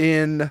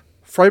in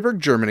Freiburg,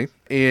 Germany,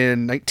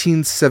 in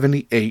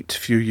 1978, a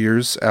few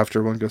years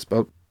after, I guess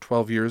about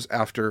 11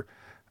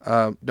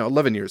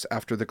 years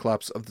after the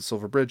collapse of the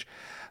Silver Bridge,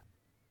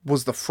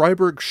 was the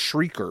Freiburg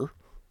Shrieker,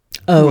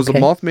 Oh, who was a okay.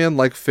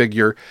 Mothman-like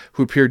figure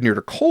who appeared near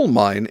a coal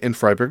mine in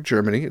Freiburg,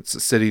 Germany. It's a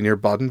city near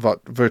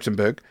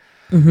Baden-Württemberg.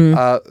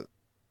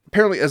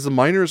 Apparently, as the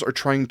miners are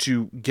trying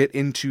to get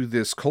into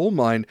this coal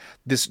mine,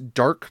 this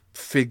dark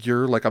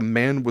figure, like a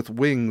man with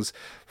wings,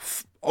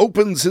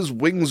 opens his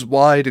wings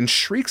wide and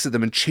shrieks at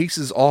them and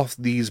chases off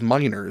these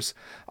miners.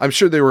 I'm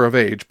sure they were of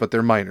age, but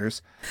they're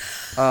miners.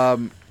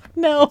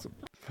 No.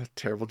 A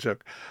terrible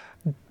joke.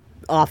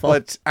 Awful.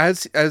 But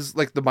as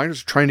like the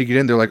miners are trying to get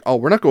in, they're like, oh,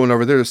 we're not going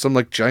over there. There's some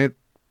like giant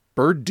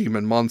bird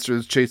demon monster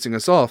that's chasing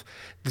us off.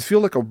 They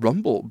feel like a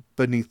rumble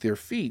beneath their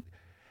feet.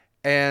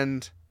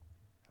 And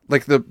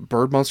like the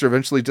bird monster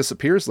eventually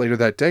disappears later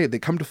that day. They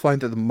come to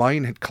find that the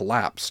mine had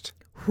collapsed.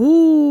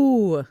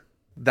 Ooh.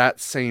 That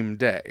same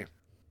day.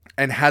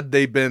 And had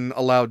they been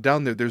allowed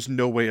down there, there's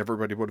no way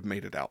everybody would have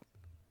made it out.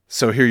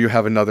 So here you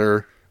have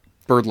another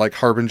bird-like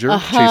harbinger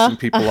chasing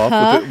people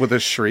off with a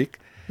shriek.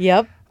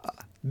 Yep.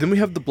 Then we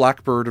have the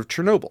Blackbird of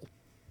Chernobyl.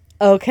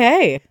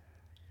 Okay.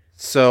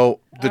 So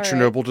the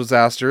Chernobyl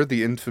disaster,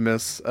 the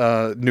infamous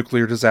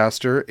nuclear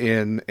disaster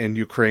in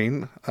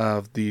Ukraine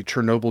of the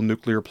Chernobyl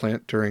nuclear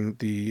plant during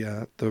the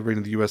reign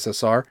of the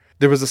USSR.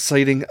 There was a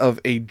sighting of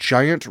a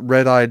giant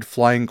red-eyed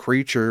flying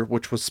creature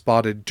which was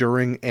spotted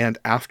during and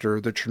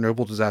after the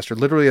Chernobyl disaster.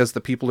 Literally as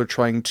the people are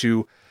trying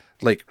to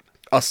like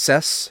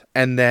assess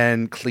and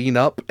then clean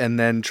up and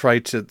then try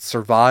to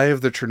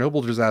survive the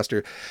Chernobyl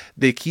disaster,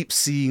 they keep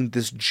seeing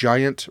this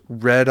giant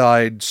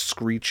red-eyed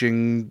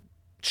screeching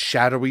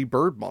shadowy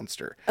bird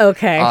monster.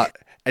 Okay.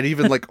 And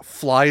even like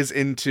flies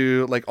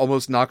into, like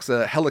almost knocks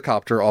a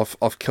helicopter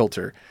off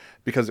kilter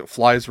because it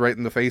flies right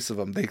in the face of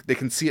them. They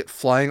can see it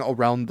flying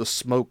around the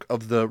smoke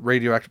of the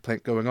radioactive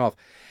plant going off.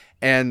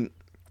 And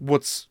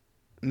what's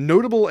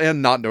notable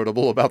and not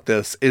notable about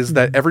this is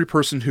that every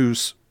person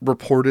who's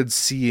reported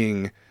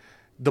seeing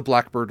the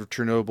Blackbird of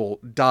Chernobyl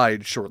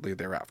died shortly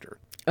thereafter.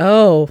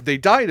 Oh. They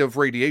died of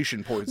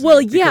radiation poisoning.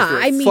 Well, yeah,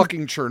 because I mean,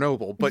 fucking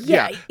Chernobyl. But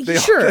yeah, they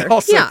sure,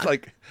 also yeah.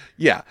 like,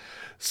 yeah.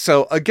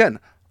 So again,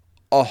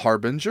 a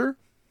harbinger?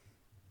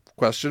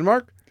 Question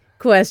mark.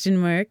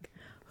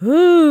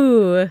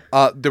 Ooh.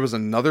 There was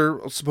another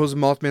supposed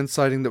Mothman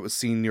sighting that was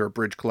seen near a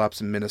bridge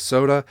collapse in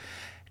Minnesota,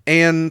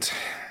 and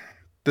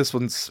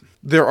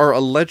there are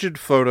alleged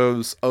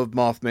photos of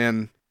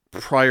Mothman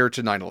prior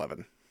to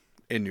 9/11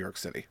 in New York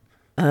City.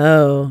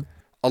 Oh.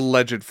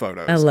 Alleged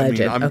photos.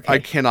 Alleged. I mean, okay. I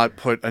cannot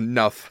put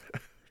enough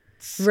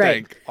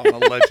Right. stank on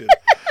alleged.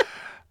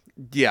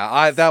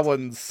 Yeah, that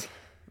one's,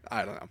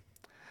 I don't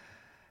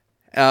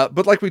know.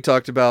 But like we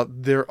talked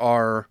about, there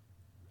are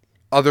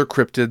other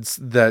cryptids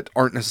that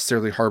aren't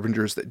necessarily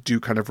harbingers that do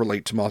kind of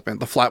relate to Mothman.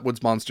 The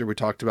Flatwoods Monster we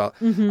talked about.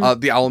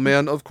 The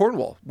Owlman of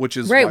Cornwall, which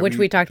is right, why which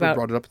we talked about.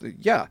 Brought it up.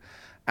 Yeah,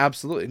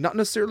 absolutely. Not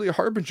necessarily a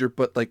harbinger,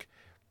 but like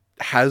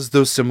has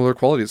those similar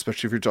qualities,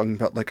 especially if you're talking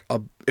about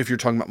if you're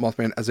talking about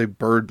Mothman as a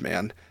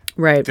birdman.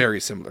 Right.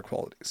 Very similar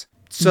qualities.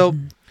 So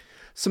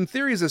some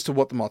theories as to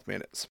what the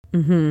Mothman is.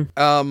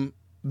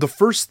 The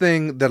first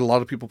thing that a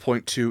lot of people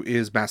point to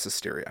is mass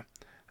hysteria.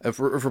 If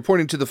we're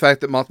pointing to the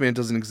fact that Mothman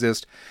doesn't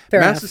exist,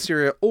 Fair mass enough.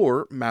 hysteria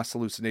or mass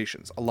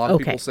hallucinations. A lot of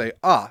people say,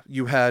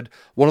 you had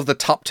one of the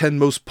top 10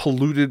 most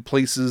polluted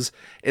places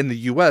in the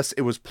U.S.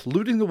 It was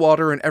polluting the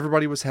water and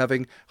everybody was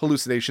having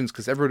hallucinations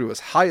because everybody was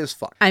high as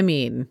fuck. I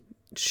mean,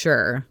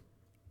 sure.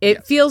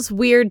 It feels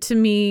weird to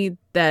me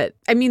that,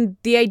 I mean,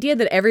 the idea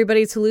that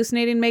everybody's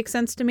hallucinating makes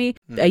sense to me.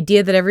 The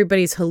idea that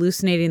everybody's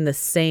hallucinating the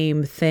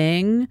same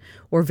thing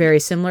or very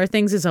similar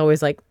things is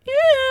always like, yeah.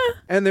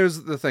 And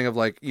there's the thing of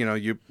like,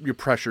 you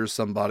pressure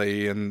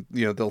somebody and,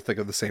 they'll think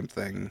of the same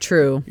thing.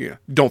 True.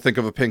 Don't think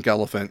of a pink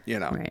elephant,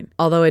 Right.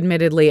 Although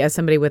admittedly, as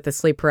somebody with a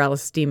sleep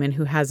paralysis demon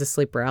who has a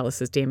sleep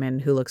paralysis demon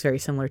who looks very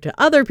similar to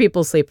other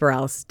people's sleep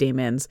paralysis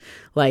demons,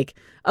 like,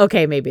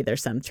 okay, maybe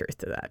there's some truth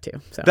to that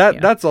too. So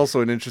that's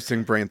also an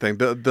interesting brain thing.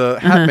 The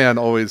Hat Man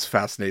always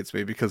fascinates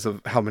me because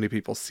of how many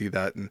people see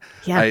that, and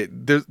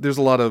there's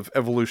a lot of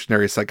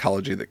evolutionary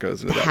psychology that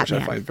goes into that, which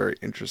I find very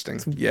interesting.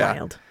 It's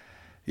wild.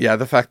 Yeah,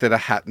 the fact that a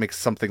hat makes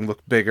something look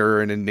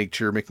bigger, and in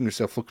nature, making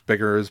yourself look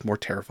bigger is more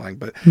terrifying.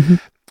 But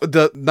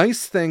the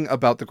nice thing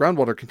about the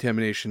groundwater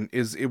contamination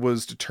is it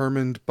was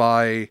determined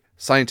by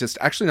scientists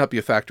to actually not be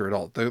a factor at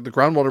all. The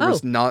groundwater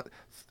was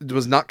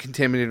not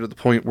contaminated to the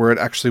point where it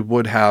actually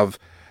would have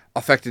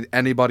affected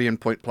anybody in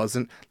Point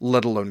Pleasant,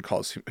 let alone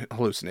cause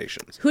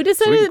hallucinations. Who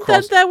decided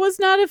that was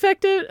not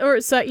affected?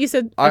 Or so you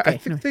said? Okay, I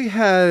think they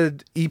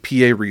had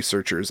EPA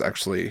researchers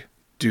actually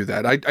do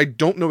that. I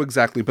don't know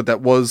exactly, but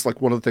that was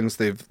like one of the things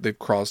they've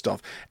crossed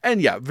off.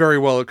 And yeah, very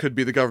well it could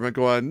be the government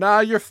going,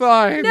 nah, you're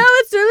fine. No,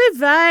 it's totally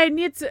fine.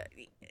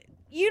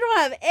 You don't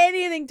have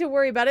anything to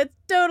worry about. It's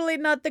totally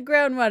not the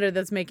groundwater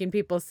that's making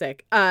people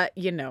sick. I'm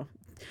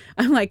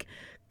like,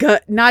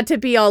 not to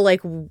be all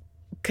like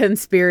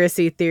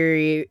conspiracy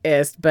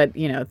theorist, but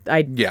there's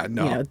I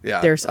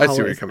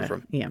see where you're coming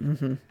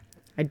from.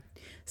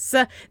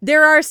 So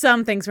there are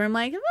some things where I'm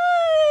like,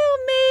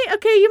 well,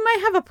 okay, you might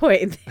have a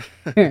point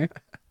there.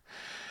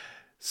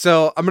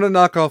 So I'm gonna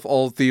knock off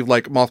all of the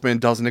like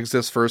Mothman doesn't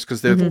exist first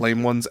because they're the Mm-hmm.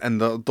 lame ones,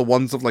 and the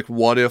ones of like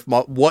what is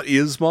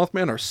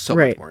Mothman are so much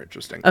Right. more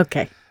interesting.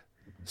 Okay.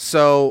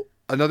 So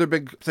another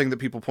big thing that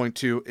people point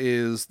to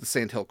is the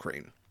sandhill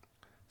crane.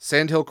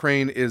 Sandhill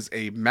crane is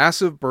a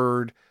massive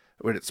bird.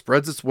 When it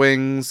spreads its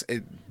wings,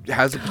 it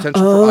has the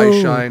potential for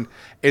eye shine.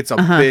 It's a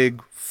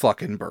big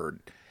fucking bird.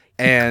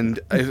 And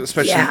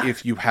especially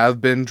if you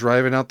have been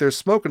driving out there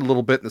smoking a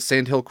little bit in the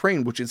sandhill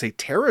crane, which is a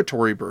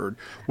territory bird,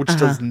 which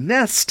does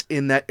nest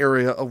in that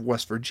area of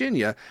West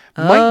Virginia,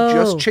 might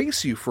just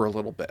chase you for a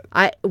little bit.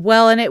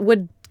 And it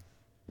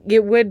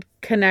would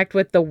connect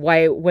with the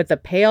white, with the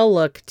pale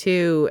look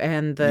too,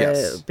 and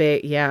the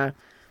big,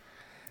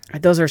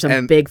 those are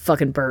some big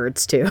fucking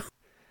birds too.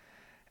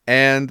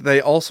 And they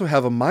also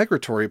have a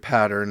migratory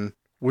pattern,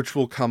 which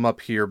will come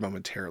up here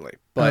momentarily.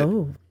 But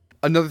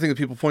another thing that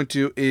people point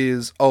to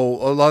is, a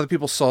lot of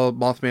people saw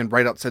Mothman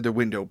right outside their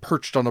window,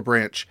 perched on a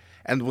branch,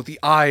 and with the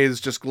eyes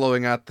just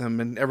glowing at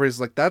them, and everybody's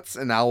like, that's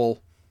an owl.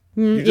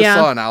 You just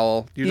saw an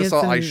owl. You just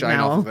saw eye shine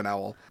off of an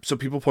owl. So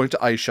people point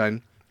to eye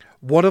shine.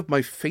 One of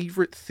my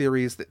favorite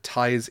theories that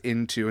ties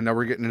into, and now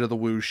we're getting into the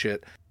woo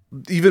shit,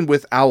 even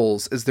with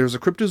owls, is there's a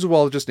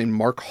cryptozoologist named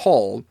Mark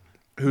Hall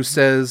who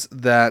says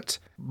that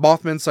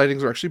Mothman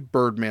sightings are actually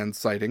Birdman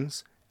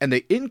sightings, and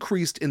they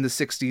increased in the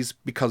 60s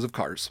because of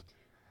cars.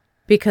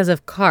 Because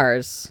of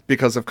cars.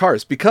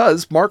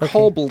 Because Mark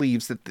Hall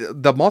believes that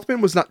the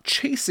Mothman was not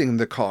chasing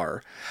the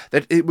car,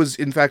 that it was,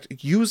 in fact,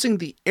 using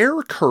the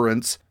air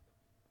currents,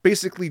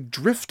 basically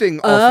drifting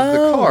off of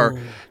the car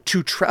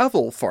to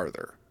travel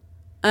farther.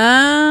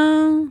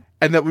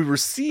 And that we were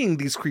seeing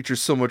these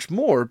creatures so much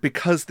more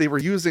because they were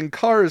using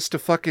cars to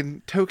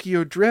fucking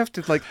Tokyo drift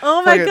and like.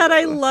 Oh my god,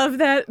 I love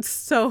that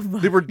so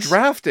much. They were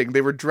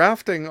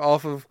drafting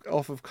off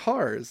of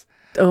cars.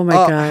 Oh my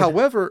god.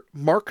 However,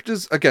 Mark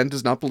does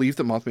not believe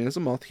that Mothman is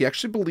a moth. He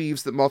actually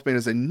believes that Mothman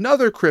is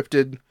another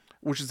cryptid,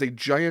 which is a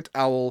giant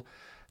owl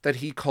that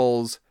he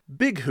calls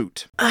Big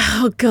Hoot.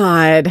 Oh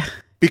god.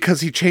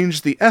 Because he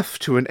changed the F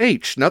to an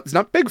H. It's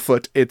not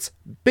Bigfoot, it's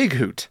Big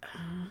Hoot.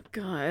 Oh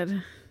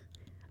god.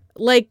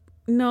 Like,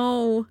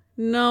 no.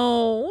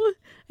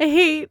 I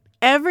hate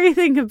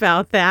everything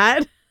about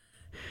that.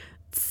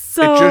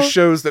 So it just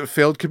shows that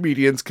failed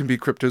comedians can be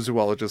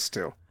cryptozoologists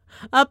too.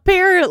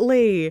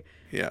 Apparently.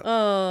 Yeah.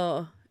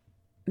 Oh,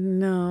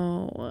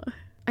 no.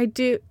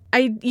 The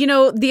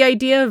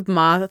idea of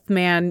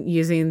Mothman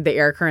using the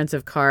air currents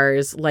of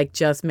cars, like,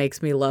 just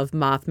makes me love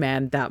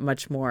Mothman that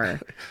much more.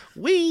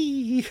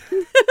 Whee!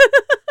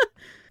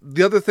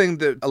 The other thing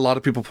that a lot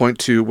of people point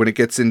to when it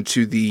gets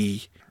into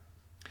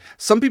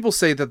some people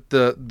say that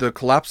the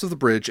collapse of the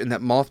bridge and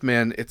that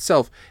Mothman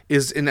itself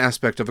is an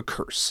aspect of a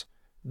curse.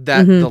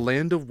 That the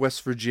land of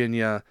West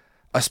Virginia,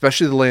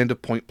 especially the land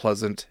of Point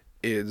Pleasant,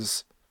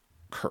 is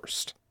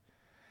cursed.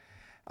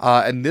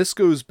 And this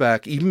goes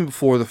back even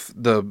before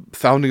the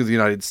founding of the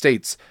United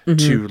States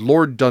to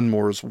Lord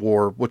Dunmore's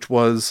War, which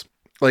was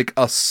like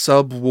a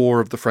sub-war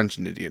of the French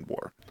and Indian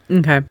War.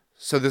 Okay.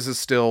 So this is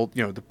still,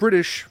 the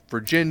British,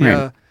 Virginia.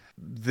 Right.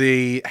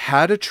 They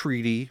had a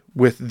treaty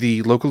with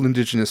the local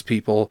indigenous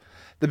people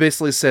that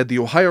basically said the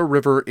Ohio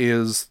River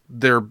is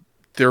their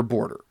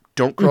border.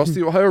 Don't cross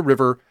the Ohio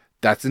River.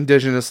 That's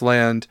indigenous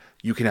land.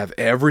 You can have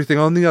everything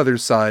on the other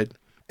side,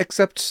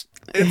 except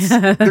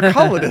they're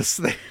colonists.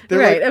 They're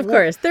right, like, of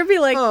course. They'd be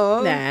like,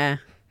 nah.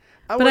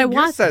 But I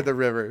want side of the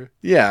river.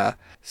 Yeah.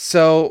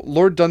 So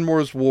Lord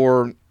Dunmore's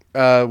War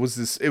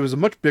was it was a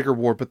much bigger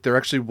war, but there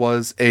actually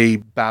was a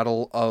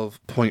battle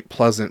of Point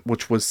Pleasant,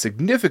 which was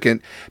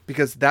significant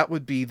because that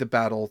would be the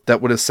battle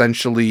that would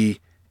essentially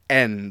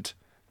end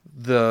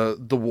the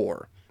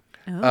war.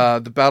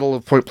 The Battle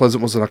of Point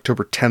Pleasant was on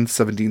October 10th,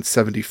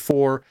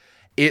 1774.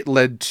 It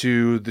led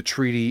to the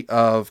Treaty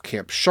of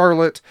Camp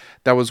Charlotte.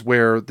 That was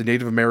where the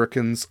Native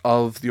Americans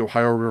of the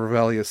Ohio River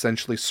Valley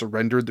essentially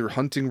surrendered their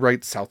hunting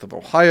rights south of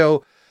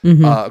Ohio,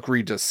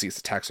 agreed to cease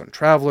attacks on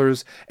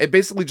travelers. It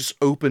basically just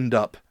opened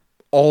up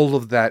all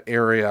of that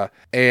area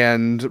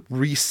and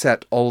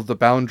reset all of the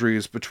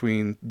boundaries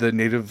between the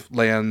native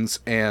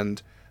lands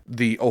and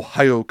the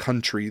Ohio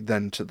country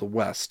then to the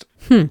west.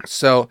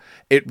 So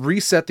it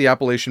reset the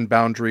Appalachian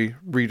boundary,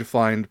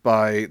 redefined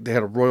they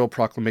had a royal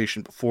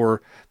proclamation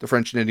before the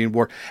French and Indian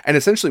War. And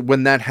essentially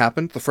when that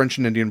happened, the French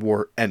and Indian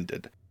War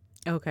ended.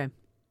 Okay.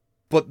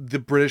 But the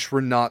British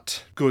were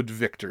not good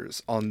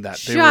victors on that.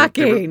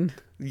 Shocking.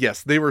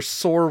 They were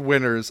sore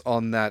winners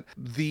on that.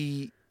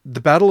 The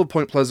Battle of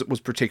Point Pleasant was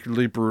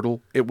particularly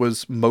brutal. It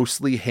was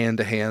mostly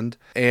hand-to-hand,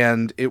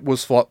 and it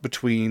was fought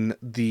between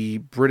the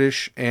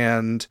British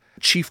and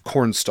Chief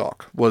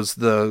Cornstalk was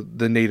the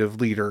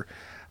native leader.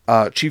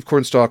 Chief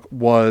Cornstalk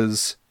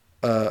was,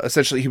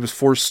 essentially, he was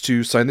forced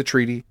to sign the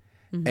treaty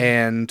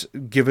and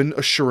given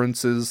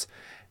assurances,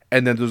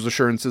 and then those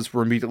assurances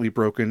were immediately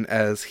broken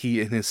as he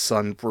and his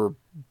son were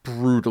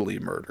brutally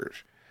murdered.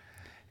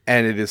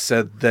 And it is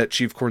said that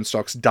Chief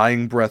Cornstalk's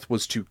dying breath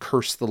was to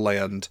curse the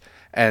land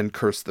and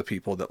curse the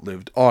people that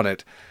lived on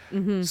it.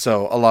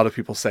 So a lot of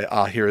people say,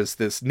 here is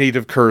this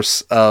native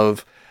curse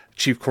of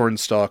Chief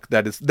Cornstalk.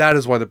 That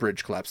is why the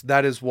bridge collapsed.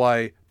 That is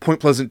why Point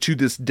Pleasant to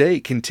this day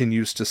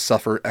continues to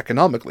suffer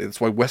economically.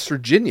 That's why West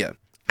Virginia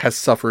has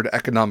suffered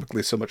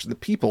economically so much, and the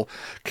people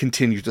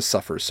continue to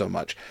suffer so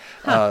much.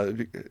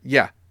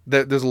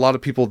 There's a lot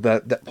of people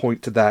that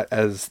point to that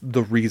as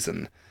the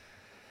reason.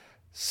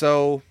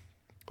 So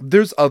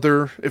there's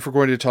other, if we're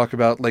going to talk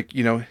about like,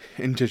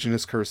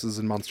 indigenous curses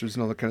and monsters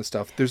and all that kind of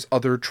stuff, there's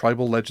other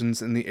tribal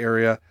legends in the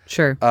area.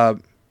 Sure.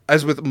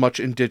 As with much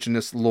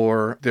indigenous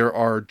lore, there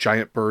are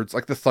giant birds.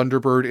 Like the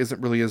thunderbird isn't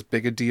really as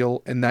big a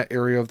deal in that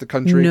area of the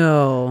country.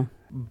 No.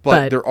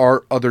 But there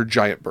are other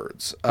giant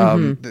birds.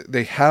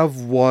 They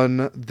have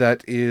one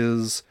that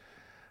is,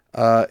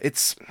 I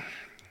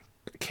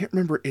can't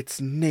remember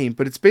its name,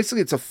 but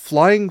it's a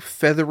flying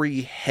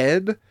feathery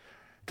head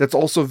that's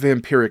also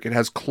vampiric. It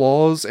has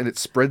claws and it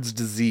spreads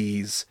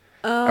disease.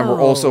 Oh. And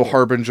we're also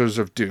harbingers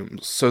of doom.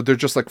 So they're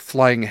just like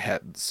flying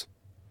heads.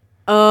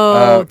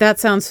 Oh, that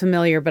sounds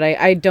familiar, but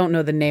I don't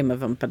know the name of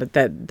them, but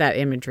that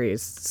imagery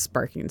is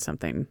sparking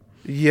something.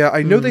 Yeah,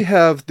 I know they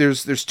have,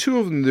 there's two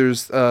of them.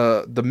 There's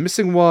the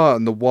Missingwa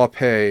and the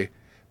Wapay,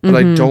 but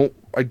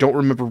I don't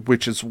remember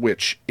which is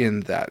which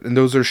in that. And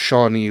those are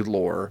Shawnee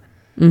lore.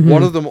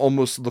 One of them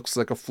almost looks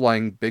like a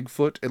flying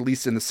Bigfoot, at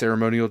least in the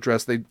ceremonial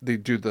dress. They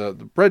do the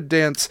bread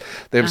dance.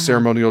 They have a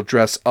ceremonial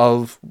dress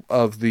of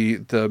the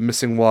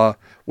Missingwa,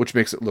 which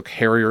makes it look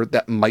hairier.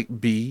 That might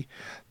be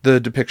the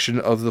depiction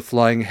of the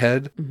flying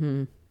head.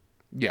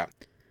 Yeah.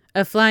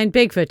 A flying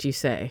Bigfoot, you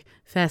say?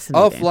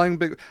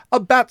 Fascinating. A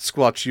bat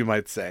squatch, you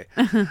might say.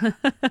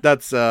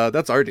 That's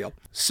our deal.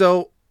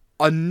 So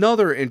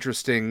another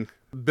interesting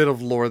bit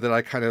of lore that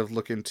I kind of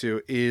look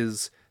into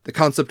is the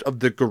concept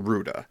of the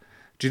Garuda.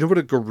 Do you know what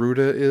a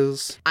Garuda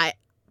is?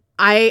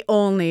 I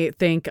only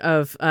think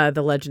of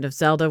The Legend of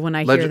Zelda when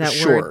I hear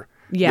that word.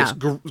 Yeah. Yes,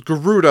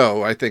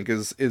 Gerudo, I think,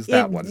 is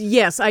that one.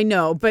 Yes, I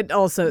know, but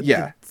also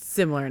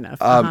similar enough.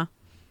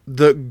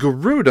 The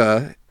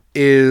Garuda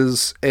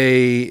is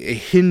a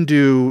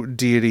Hindu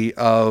deity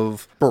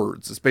of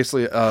birds. It's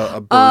basically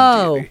a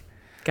bird deity.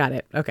 Got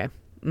it. Okay.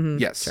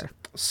 Yes. Sure.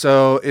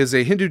 So is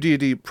a Hindu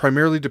deity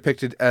primarily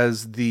depicted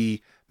as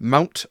the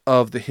mount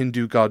of the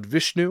Hindu god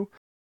Vishnu.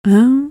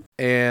 Oh.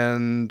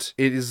 And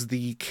it is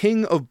the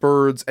king of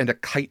birds and a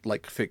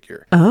kite-like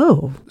figure.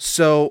 Oh.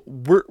 So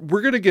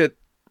we're gonna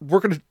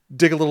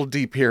dig a little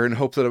deep here and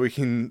hope that we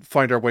can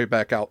find our way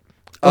back out.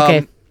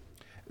 Okay.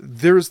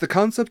 There's the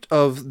concept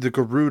of the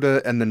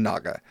Garuda and the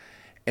Naga.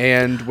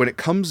 And when it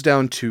comes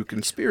down to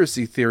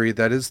conspiracy theory,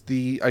 that is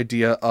the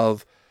idea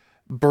of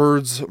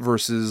birds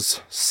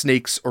versus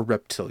snakes or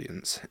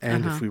reptilians.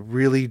 And if we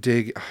really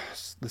dig,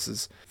 it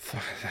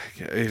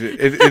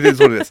is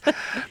what it is.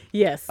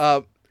 Yes.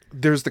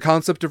 There's the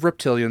concept of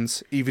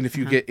reptilians, even if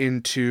you get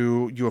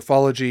into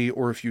ufology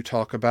or if you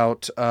talk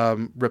about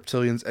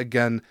reptilians.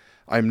 Again,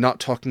 I'm not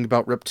talking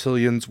about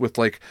reptilians with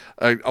like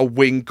a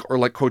wink or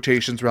like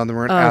quotations around them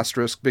or an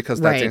asterisk because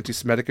that's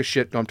anti-Semitic as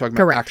shit. No, I'm talking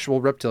about actual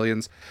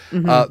reptilians.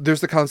 There's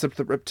the concept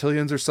that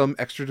reptilians are some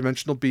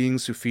extra-dimensional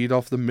beings who feed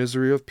off the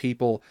misery of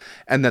people,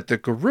 and that the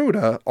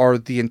Garuda are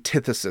the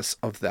antithesis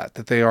of that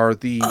they are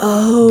the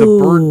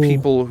bird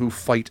people who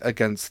fight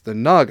against the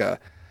Naga.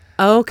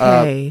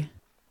 Okay.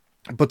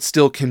 But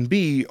still can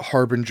be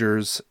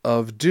harbingers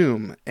of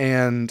doom.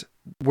 And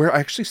where I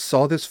actually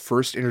saw this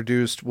first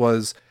introduced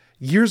was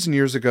years and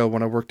years ago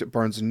when I worked at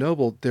Barnes &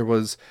 Noble. There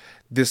was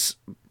this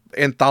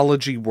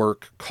anthology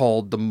work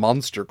called The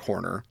Monster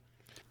Corner.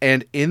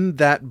 And in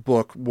that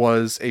book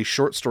was a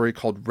short story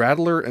called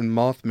Rattler and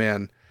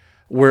Mothman,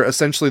 where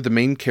essentially the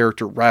main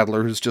character,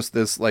 Rattler, who's just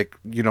this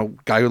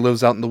guy who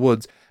lives out in the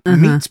woods,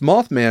 meets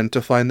Mothman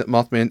to find that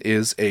Mothman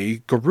is a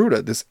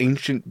Garuda, this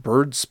ancient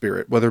bird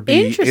spirit, whether it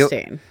be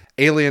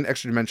alien,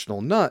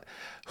 extra-dimensional, not,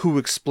 who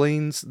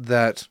explains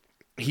that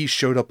he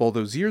showed up all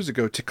those years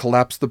ago to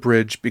collapse the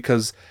bridge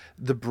because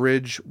the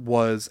bridge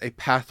was a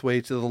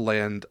pathway to the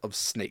land of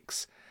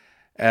snakes,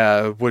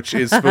 which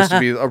is supposed to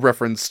be a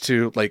reference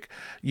to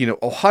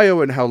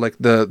Ohio and how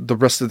the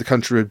rest of the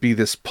country would be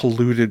this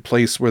polluted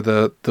place where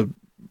the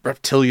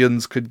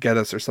reptilians could get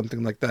us or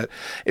something like that.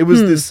 It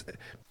was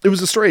it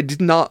was a story I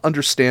did not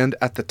understand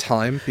at the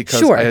time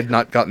because I had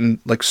not gotten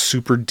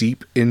super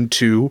deep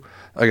into,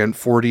 again,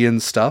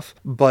 Fortean stuff.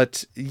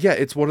 But yeah,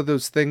 it's one of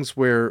those things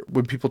where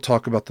when people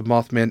talk about the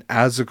Mothman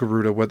as a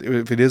Garuda,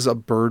 if it is a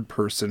bird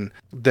person,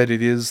 that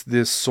it is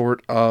this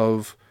sort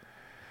of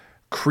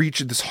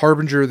creature, this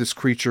harbinger, this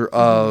creature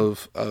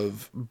of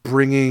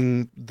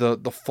bringing the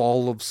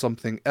fall of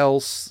something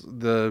else,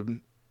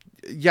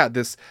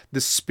 this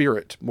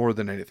spirit more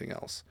than anything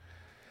else.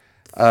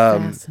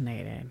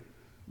 Fascinating.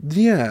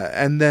 Yeah,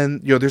 and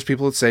then there's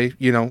people that say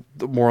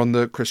more on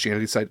the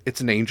Christianity side, it's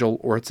an angel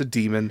or it's a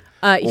demon,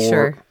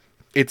 or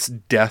it's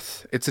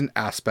death. It's an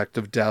aspect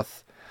of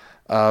death.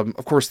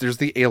 Of course, there's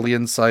the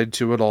alien side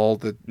to it all.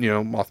 That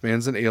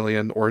Mothman's an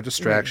alien or a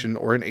distraction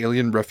or an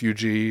alien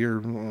refugee or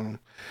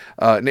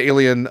an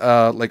alien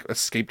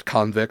escaped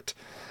convict.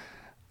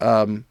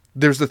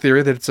 There's the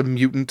theory that it's a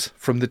mutant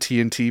from the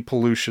TNT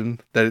pollution.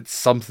 That it's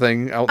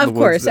something out in the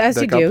woods. Of course, as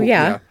you do,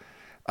 yeah.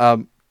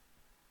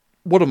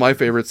 one of my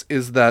favorites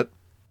is that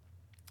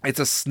it's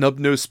a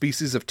snub-nosed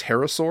species of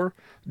pterosaur,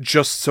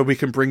 just so we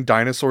can bring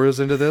dinosaurs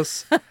into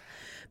this.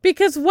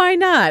 Because why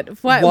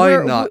not? Why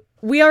not?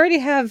 We already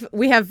have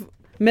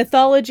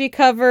mythology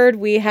covered.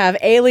 We have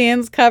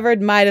aliens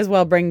covered. Might as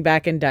well bring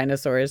back in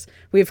dinosaurs.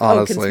 We have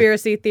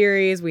conspiracy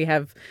theories. We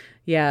have,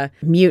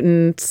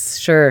 mutants.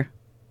 Sure.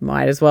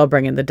 Might as well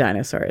bring in the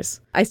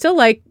dinosaurs. I still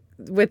like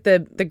with the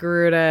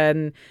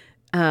Garuda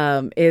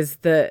and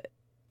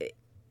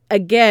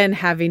again,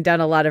 having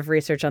done a lot of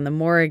research on the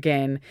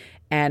Morrigan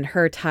and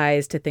her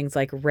ties to things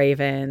like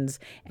ravens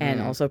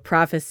and also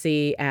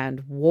prophecy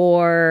and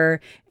war.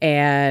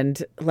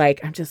 And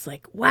I'm just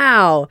like,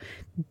 wow,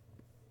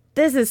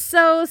 this is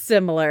so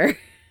similar.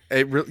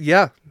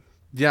 Yeah.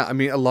 I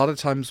mean, a lot of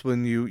times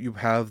when you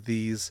have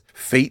these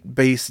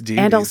fate-based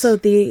deities. And also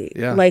the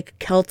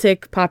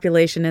Celtic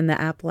population in the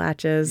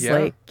Appalachians,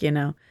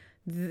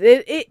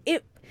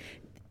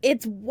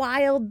 it's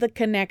wild, the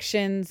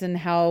connections and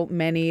how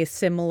many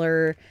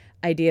similar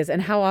ideas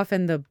and how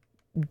often the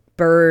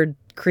bird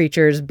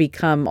creatures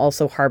become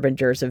also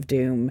harbingers of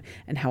doom,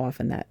 and how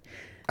often that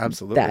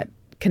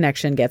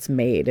connection gets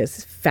made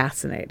is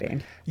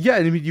fascinating. Yeah,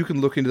 and I mean, you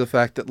can look into the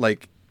fact that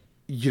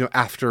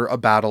after a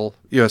battle,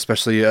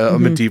 especially a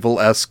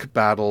medieval-esque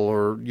battle,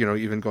 or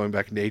even going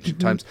back into ancient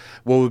times,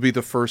 what would be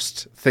the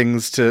first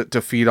things to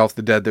feed off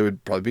the dead? They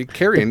would probably be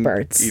carrion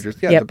eaters.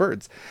 Yeah, the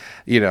birds.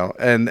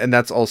 And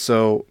that's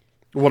also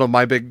one of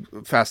my big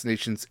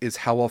fascinations is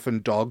how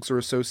often dogs are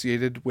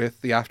associated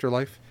with the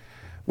afterlife.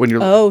 When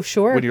you're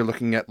when you're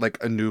looking at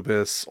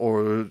Anubis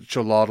or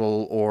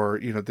Xolotl or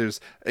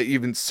there's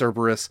even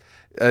Cerberus,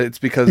 it's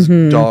because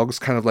dogs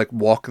kind of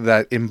walk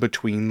that in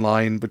between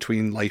line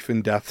between life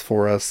and death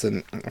for us,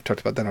 and I've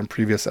talked about that on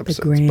previous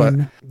episodes. But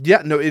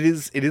it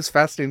is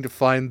fascinating to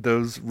find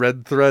those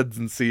red threads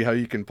and see how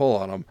you can pull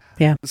on them.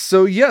 Yeah.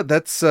 So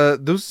that's those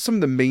are some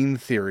of the main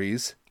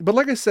theories. But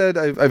like I said,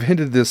 I've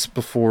hinted this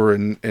before,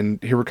 and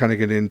here we're kind of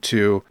getting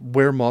into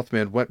where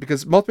Mothman went,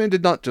 because Mothman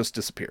did not just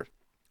disappear.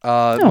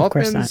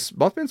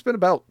 Mothman's been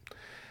about,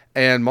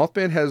 and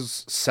Mothman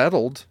has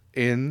settled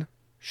in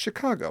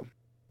Chicago.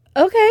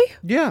 Okay.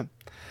 Yeah.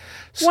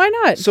 Why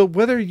not? So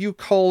whether you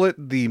call it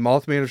the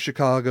Mothman of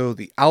Chicago,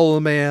 the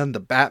Owlman,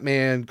 the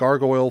Batman,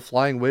 Gargoyle,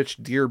 Flying Witch,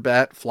 Deer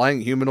Bat, Flying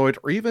Humanoid,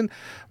 or even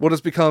what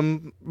has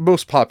become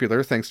most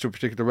popular thanks to a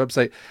particular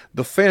website,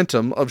 the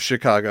Phantom of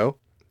Chicago,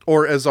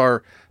 or as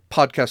our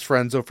podcast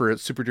friends over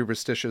at Super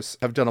Duperstitious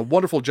have done a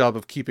wonderful job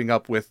of keeping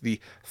up with, the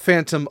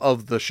Phantom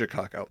of the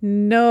Chicago.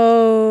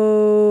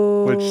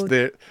 No.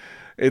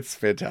 It's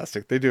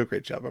fantastic. They do a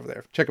great job over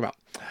there. Check them out.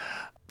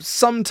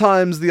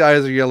 Sometimes the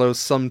eyes are yellow,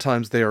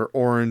 sometimes they are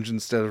orange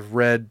instead of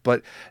red,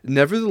 but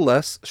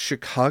nevertheless,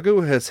 Chicago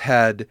has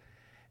had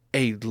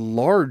a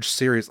large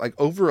series,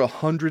 over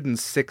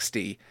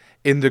 160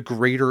 in the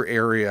greater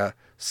area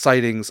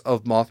sightings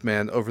of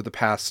Mothman over the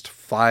past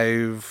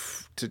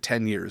 5 to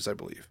 10 years, I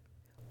believe.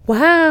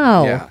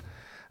 Wow. Yeah.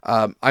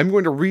 I'm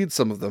going to read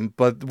some of them,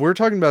 but we're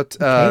talking about,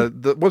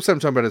 the website I'm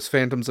talking about is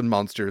Phantoms and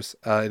Monsters.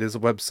 It is a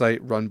website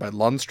run by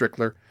Lon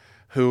Strickler,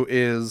 who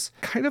is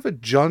kind of a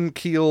John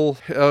Keel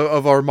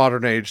of our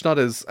modern age. Not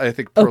as, I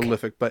think,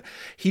 prolific, but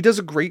he does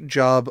a great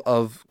job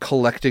of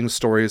collecting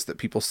stories that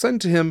people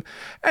send to him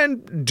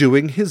and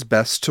doing his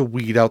best to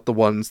weed out the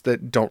ones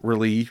that don't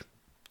really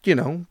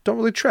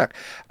track.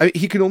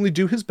 He can only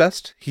do his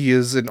best. He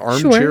is an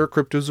armchair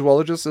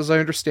cryptozoologist, as I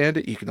understand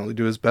it. He can only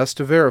do his best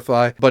to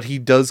verify, but he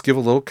does give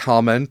a little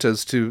comment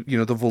as to,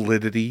 the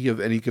validity of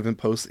any given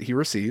post that he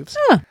receives.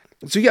 Huh.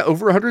 So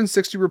over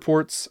 160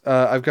 reports.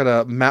 I've got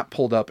a map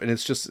pulled up, and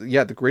it's just,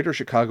 the greater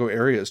Chicago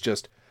area is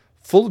just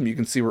full of them. You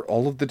can see where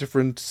all of the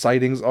different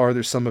sightings are.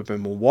 There's some up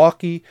in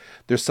Milwaukee.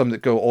 There's some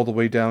that go all the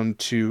way down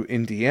to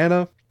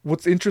Indiana.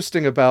 What's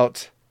interesting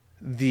about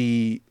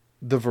the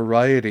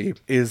variety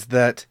is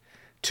that,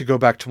 to go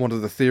back to one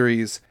of the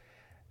theories,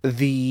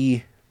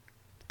 the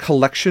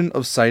collection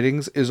of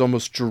sightings is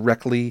almost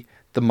directly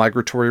the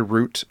migratory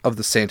route of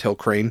the sandhill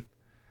crane.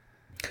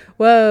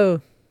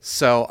 Whoa.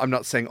 So I'm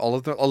not saying all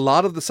of them. A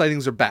lot of the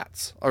sightings are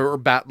bats, or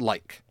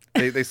bat-like.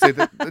 They say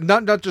that,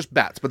 not just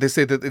bats, but they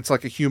say that it's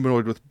like a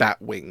humanoid with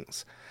bat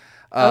wings.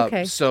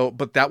 Okay.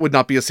 But that would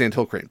not be a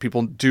sandhill crane.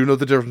 People do know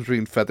the difference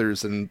between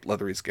feathers and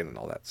leathery skin and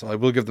all that. So I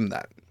will give them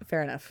that.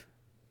 Fair enough.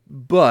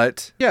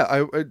 But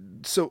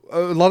so a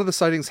lot of the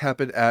sightings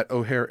happen at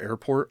O'Hare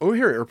Airport.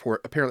 O'Hare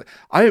Airport, apparently,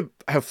 I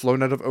have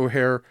flown out of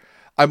O'Hare.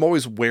 I'm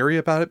always wary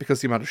about it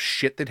because the amount of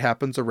shit that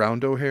happens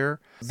around O'Hare.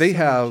 They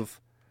have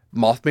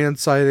Mothman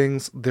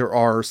sightings. There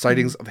are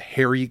sightings of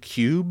hairy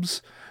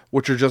cubes,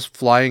 which are just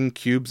flying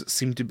cubes that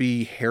seem to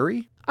be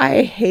hairy.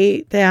 I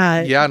hate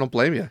that. Yeah, I don't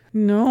blame you.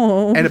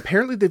 No. And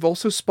apparently they've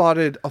also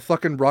spotted a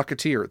fucking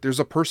rocketeer.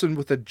 There's a person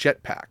with a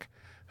jetpack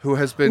who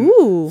has been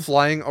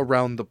flying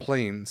around the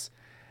planes.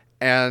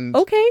 And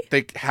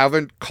they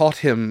haven't caught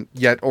him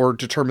yet or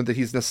determined that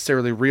he's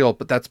necessarily real,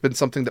 but that's been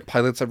something that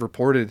pilots have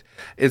reported,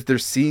 is they're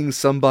seeing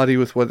somebody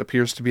with what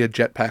appears to be a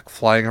jetpack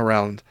flying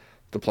around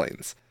the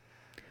planes.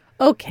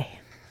 Okay.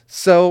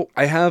 So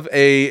I have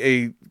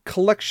a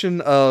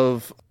collection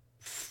of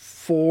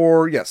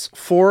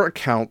four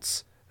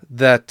accounts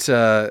that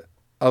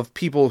of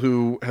people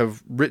who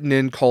have written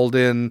in, called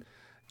in,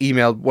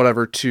 emailed,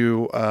 whatever,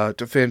 to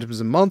Phantoms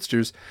and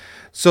Monsters.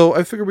 So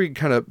I figure we can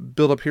kind of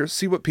build up here,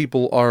 see what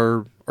people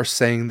are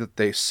saying that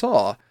they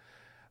saw.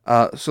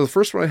 So the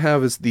first one I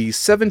have is the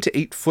 7 to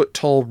 8 foot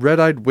tall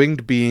red-eyed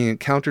winged being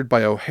encountered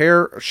by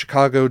O'Hare, a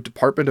Chicago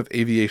Department of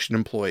Aviation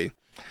employee.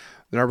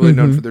 They're not really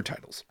known for their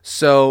titles.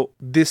 So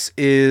this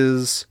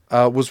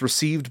was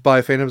received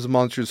by Phantoms and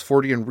Monsters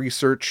 40 and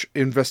research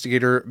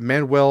investigator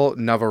Manuel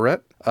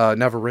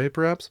Navarrete,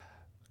 perhaps.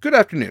 Good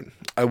afternoon.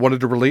 I wanted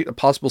to relate a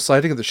possible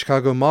sighting of the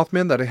Chicago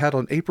Mothman that I had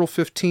on April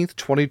 15th,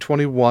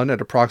 2021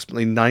 at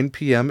approximately 9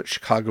 p.m. at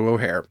Chicago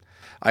O'Hare.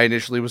 I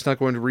initially was not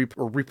going to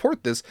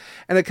report this,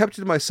 and I kept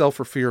it to myself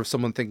for fear of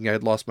someone thinking I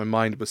had lost my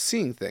mind and was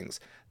seeing things.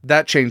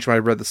 That changed when I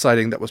read the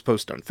sighting that was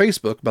posted on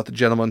Facebook about the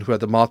gentleman who had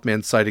the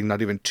Mothman sighting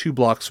not even 2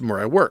 blocks from where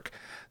I work.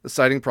 The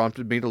sighting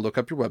prompted me to look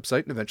up your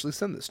website and eventually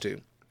send this to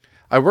you.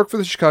 I work for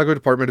the Chicago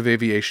Department of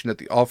Aviation at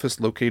the office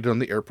located on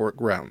the airport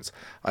grounds.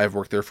 I have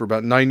worked there for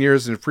about 9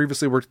 years and have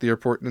previously worked at the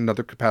airport in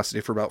another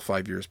capacity for about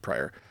 5 years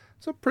prior.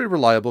 So a pretty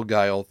reliable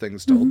guy, all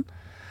things told.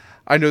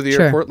 I know the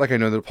airport like I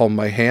know the palm of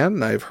my hand,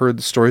 and I've heard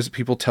the stories that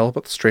people tell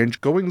about the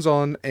strange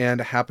goings-on that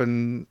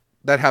happened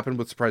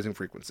with surprising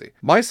frequency.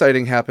 My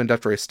sighting happened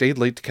after I stayed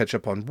late to catch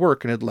up on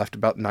work and had left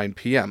about 9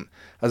 p.m.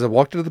 As I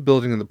walked into the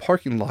building in the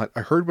parking lot,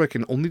 I heard what I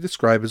can only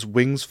describe as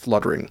wings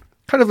fluttering,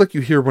 kind of like you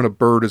hear when a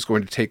bird is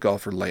going to take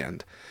off or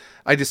land.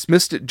 I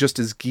dismissed it just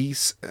as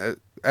geese,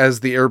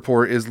 as the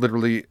airport has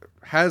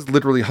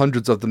literally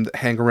hundreds of them that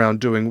hang around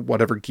doing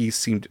whatever geese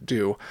seem to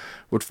do.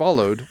 What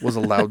followed was a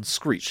loud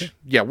screech.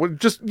 Yeah,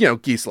 just,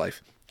 geese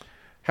life.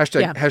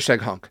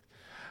 Hashtag honk.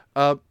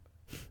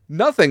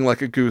 Nothing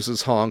like a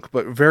goose's honk,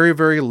 but very,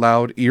 very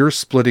loud,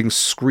 ear-splitting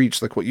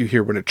screech like what you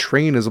hear when a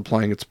train is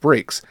applying its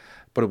brakes.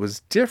 But it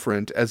was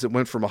different as it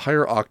went from a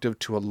higher octave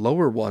to a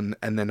lower one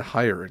and then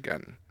higher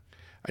again.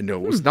 I know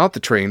it was not the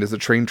train, as the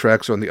train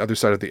tracks are on the other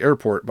side of the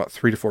airport, about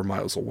 3 to 4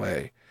 miles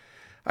away.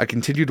 I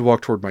continued to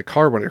walk toward my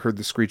car when I heard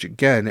the screech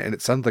again, and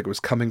it sounded like it was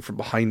coming from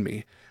behind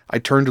me. I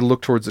turned to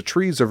look towards the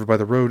trees over by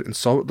the road and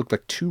saw what looked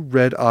like 2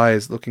 red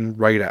eyes looking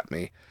right at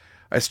me.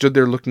 I stood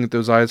there looking at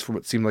those eyes for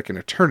what seemed like an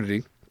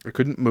eternity. I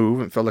couldn't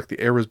move and felt like the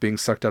air was being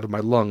sucked out of my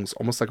lungs,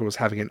 almost like I was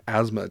having an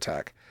asthma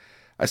attack.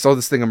 I saw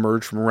this thing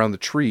emerge from around the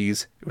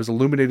trees. It was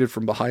illuminated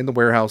from behind the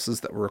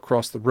warehouses that were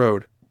across the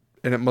road,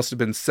 and it must have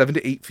been 7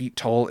 to 8 feet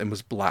tall and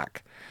was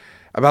black.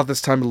 About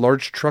this time, a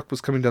large truck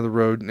was coming down the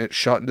road, and it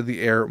shot into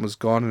the air and was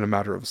gone in a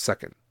matter of a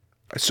second.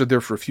 I stood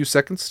there for a few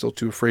seconds, still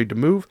too afraid to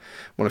move.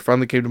 When I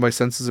finally came to my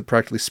senses, it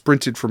practically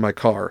sprinted for my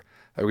car.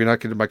 I could not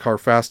get into my car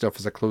fast enough.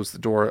 As I closed the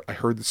door, I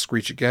heard the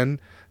screech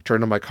again,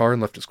 turned on my car,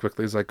 and left as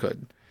quickly as I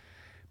could.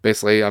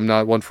 Basically, I'm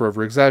not one for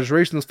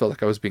over-exaggerations. Felt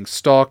like I was being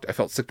stalked. I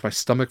felt sick to my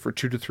stomach for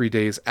 2 to 3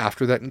 days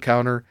after that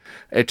encounter.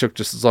 It took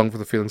just as long for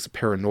the feelings of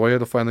paranoia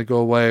to finally go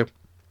away.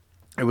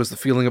 It was the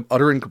feeling of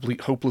utter and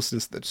complete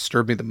hopelessness that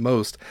disturbed me the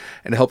most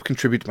and helped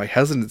contribute to my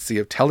hesitancy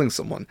of telling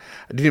someone.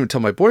 I didn't even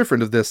tell my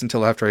boyfriend of this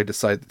until after I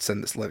decided to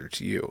send this letter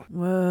to you.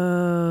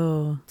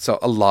 Whoa. So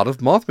a lot of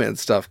Mothman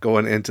stuff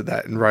going into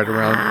that and right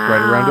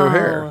around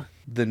O'Hare.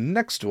 The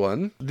next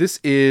one, this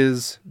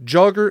is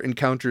Jogger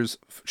encounters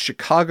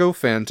Chicago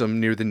Phantom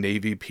near the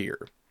Navy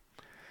Pier.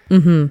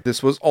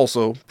 This was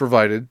also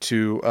provided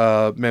to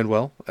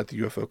Manuel at the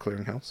UFO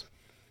Clearinghouse.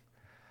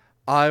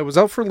 I was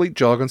out for a late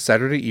jog on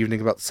Saturday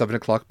evening about 7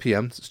 o'clock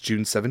p.m. It's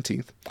June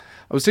 17th.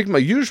 I was taking my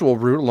usual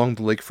route along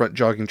the lakefront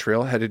jogging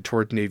trail headed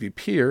toward Navy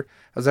Pier.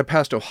 As I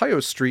passed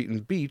Ohio Street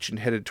and Beach and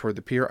headed toward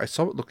the pier, I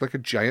saw what looked like a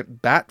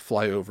giant bat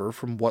fly over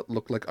from what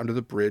looked like under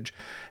the bridge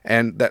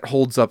and that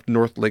holds up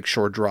North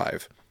Lakeshore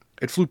Drive.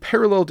 It flew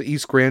parallel to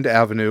East Grand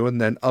Avenue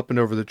and then up and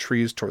over the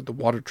trees toward the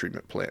water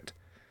treatment plant.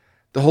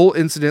 The whole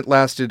incident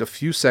lasted a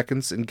few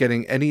seconds, and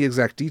getting any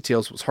exact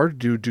details was hard to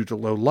do due to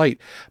low light,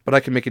 but I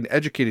can make an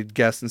educated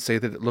guess and say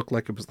that it looked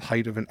like it was the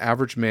height of an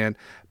average man,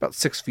 about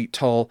 6 feet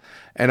tall,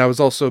 and I was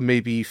also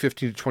maybe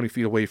 15 to 20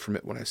 feet away from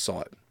it when I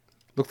saw it.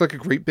 Looked like a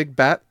great big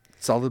bat,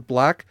 solid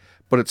black,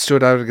 but it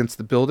stood out against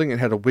the building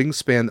and had a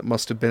wingspan that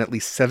must have been at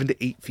least 7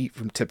 to 8 feet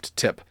from tip to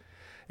tip.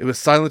 It was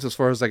silent as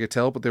far as I could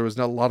tell, but there was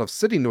not a lot of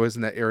city noise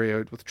in that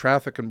area with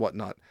traffic and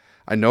whatnot.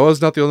 I know I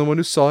was not the only one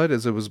who saw it,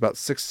 as it was about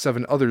 6 to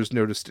 7 others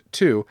noticed it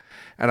too,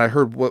 and I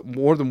heard what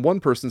more than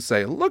one person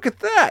say, "Look at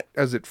that!"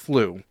 as it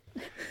flew.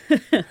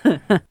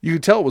 You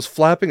could tell it was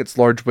flapping its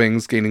large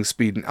wings, gaining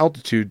speed and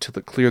altitude till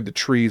it cleared the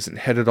trees and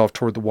headed off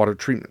toward the water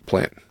treatment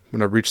plant.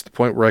 When I reached the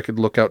point where I could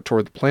look out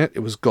toward the plant,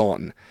 it was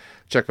gone.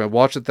 Checked my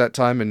watch at that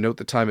time and note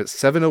the time at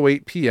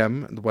 7:08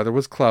 p.m. and the weather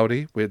was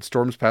cloudy. We had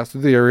storms pass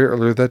through the area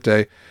earlier that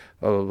day.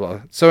 Blah, blah,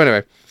 blah. So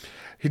anyway,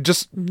 he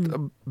just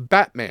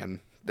Batman.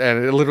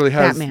 And it literally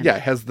has, Batman. Yeah,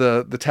 it has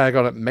the tag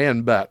on it,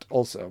 Man Bat,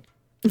 also.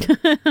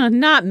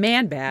 Not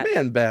Man Bat.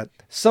 Man Bat.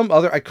 Some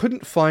other, I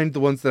couldn't find the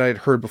ones that I had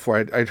heard before.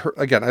 I'd heard,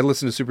 again, I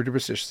listened to Super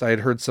Duperstitious. I had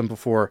heard some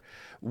before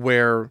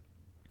where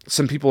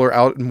some people are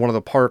out in one of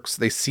the parks,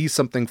 they see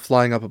something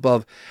flying up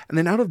above, and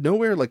then out of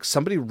nowhere, like,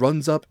 somebody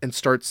runs up and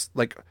starts,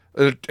 like,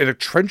 in a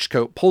trench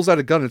coat, pulls out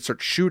a gun and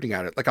starts shooting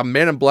at it. Like a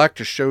Man in Black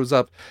just shows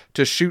up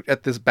to shoot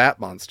at this bat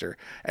monster,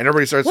 and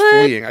everybody starts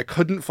fleeing. I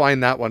couldn't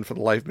find that one for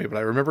the life of me, but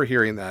I remember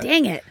hearing that.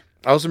 Dang it.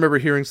 I also remember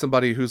hearing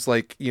somebody who's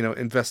like,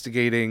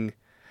 investigating,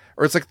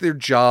 or it's like their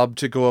job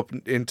to go up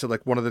into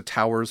like one of the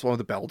towers, one of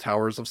the bell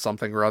towers of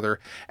something or other,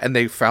 and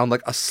they found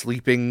like a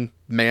sleeping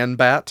man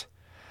bat,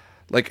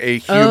 like a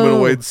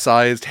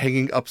humanoid-sized,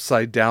 hanging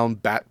upside down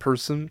bat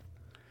person.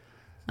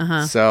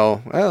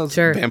 So,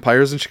 sure.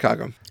 Vampires in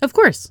Chicago. Of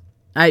course.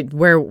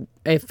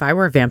 If I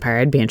were a vampire,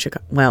 I'd be in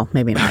Chicago. Well,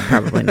 maybe not.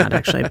 Probably not,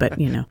 actually. But,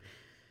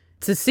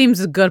 it seems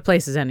as good a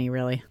place as any,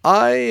 really.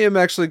 I am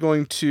actually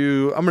going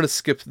to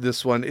skip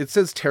this one. It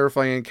says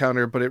terrifying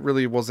encounter, but it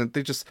really wasn't.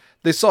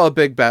 They saw a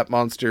big bat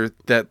monster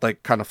that,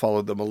 like, kind of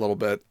followed them a little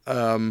bit.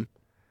 But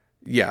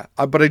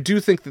I do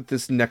think that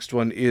this next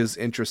one is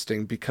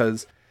interesting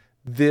because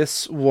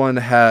this one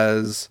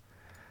has,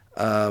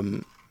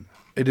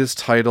 it is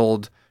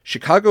titled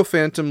Chicago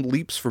Phantom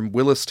Leaps from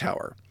Willis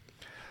Tower.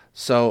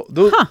 So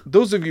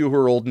those of you who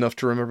are old enough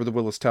to remember the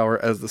Willis Tower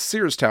as the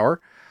Sears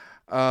Tower.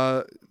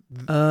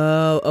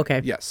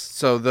 Okay. Yes.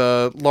 So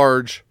the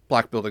large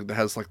black building that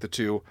has like the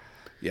two.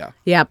 Yeah.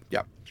 Yep.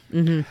 Yeah.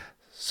 Mm-hmm.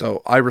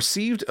 So I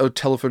received a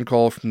telephone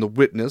call from the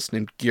witness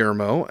named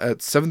Guillermo at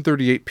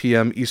 7:38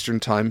 p.m.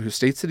 Eastern Time, who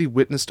states that he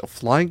witnessed a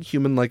flying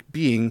human-like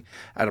being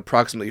at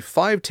approximately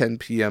 5:10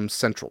 p.m.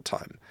 Central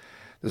Time.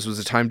 This was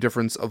a time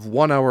difference of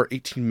 1 hour,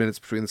 18 minutes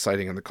between the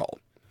sighting and the call.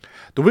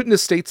 The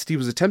witness states that he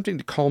was attempting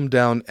to calm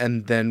down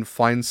and then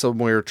find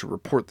somewhere to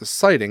report the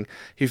sighting.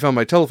 He found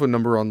my telephone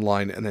number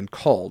online and then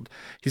called.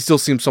 He still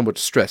seemed somewhat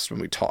stressed when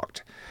we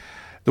talked.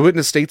 The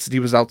witness states that he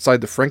was outside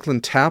the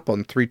Franklin Tap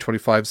on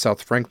 325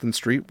 South Franklin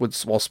Street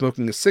while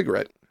smoking a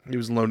cigarette. He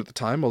was alone at the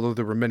time, although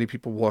there were many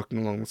people walking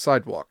along the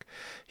sidewalk.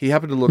 He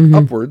happened to look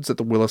upwards at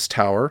the Willis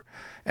Tower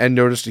and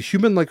noticed a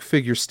human-like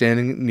figure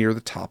standing near the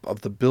top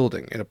of the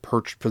building in a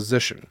perched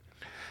position.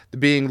 The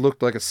being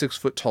looked like a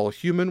 6-foot-tall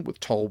human with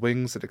tall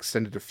wings that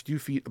extended a few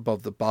feet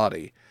above the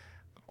body.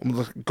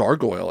 Almost like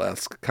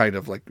gargoyle-esque, kind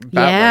of like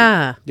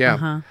Batman.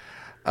 Yeah.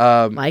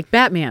 Uh-huh. Like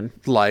Batman.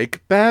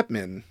 Like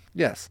Batman,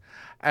 yes.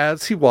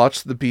 As he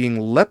watched, the being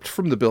leapt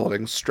from the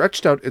building,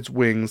 stretched out its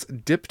wings,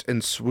 dipped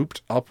and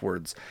swooped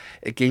upwards.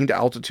 It gained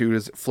altitude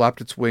as it flapped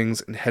its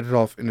wings and headed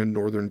off in a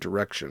northern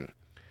direction.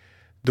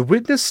 The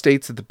witness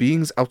states that the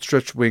being's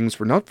outstretched wings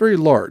were not very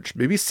large,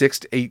 maybe 6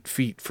 to 8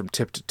 feet from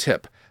tip to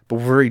tip, but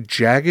were very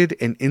jagged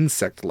and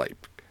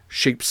insect-like,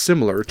 shaped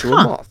similar to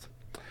a moth.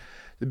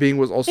 The being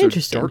was also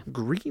dark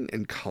green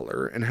in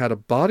color and had a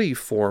body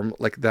form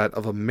like that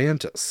of a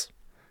mantis.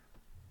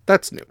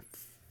 That's new.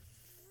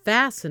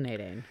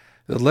 Fascinating.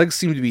 The legs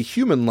seemed to be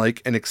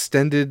human-like and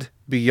extended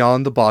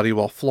beyond the body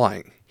while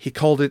flying. He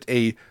called it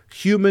a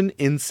human,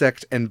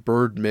 insect, and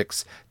bird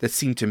mix that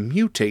seemed to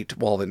mutate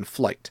while in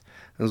flight.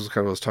 This is kind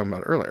of what I was talking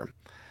about earlier.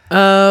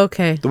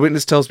 Okay. The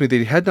witness tells me that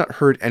he had not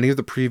heard any of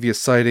the previous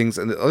sightings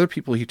and that other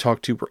people he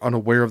talked to were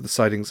unaware of the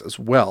sightings as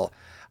well.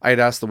 I had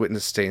asked the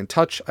witness to stay in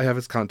touch. I have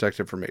his contact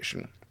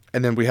information.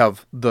 And then we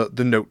have the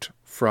note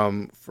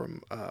from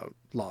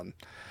Lon.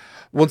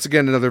 Once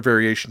again, another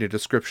variation in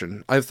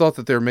description. I have thought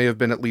that there may have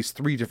been at least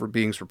 3 different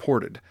beings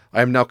reported.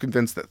 I am now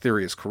convinced that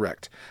theory is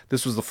correct.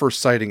 This was the first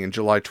sighting in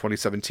July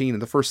 2017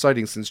 and the first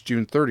sighting since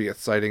June 30th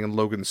sighting in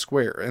Logan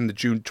Square and the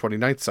June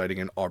 29th sighting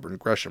in Auburn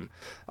Gresham.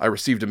 I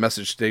received a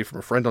message today from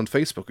a friend on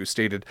Facebook who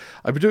stated,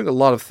 I've been doing a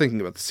lot of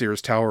thinking about the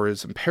Sears Tower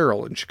is in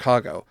peril in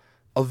Chicago.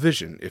 A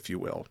vision, if you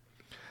will.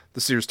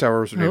 The Sears Tower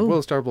was renamed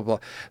Willis Tower, blah, blah.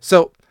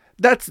 So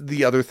that's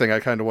the other thing I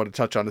kind of want to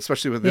touch on,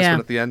 especially with this one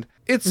at the end.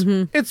 It's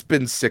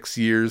been 6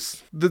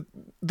 years. The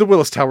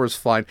Willis Tower is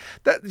fine.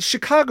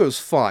 Chicago's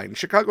fine.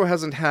 Chicago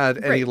hasn't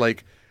had any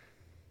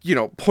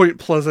Point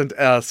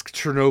Pleasant-esque,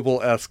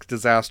 Chernobyl-esque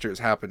disasters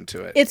happen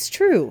to it. It's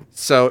true.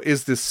 So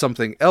is this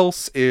something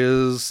else?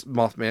 Is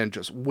Mothman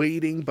just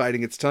waiting,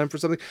 biding its time for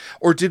something?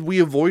 Or did we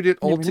avoid it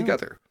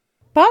altogether?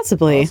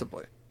 Possibly.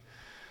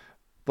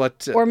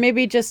 But, or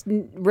maybe just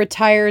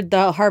retired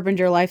the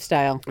Harbinger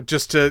lifestyle.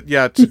 Just to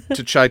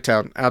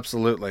Chi-Town,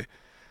 absolutely.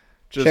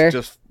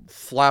 Just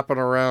flapping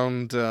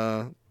around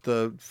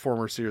the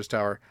former Sears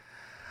Tower.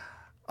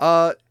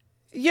 I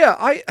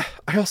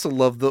also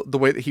love the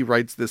way that he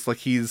writes this. Like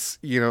he's,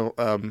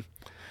 it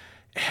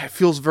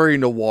feels very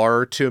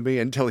noir to me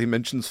until he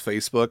mentions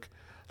Facebook.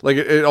 Like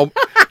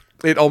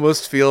it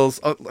almost feels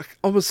like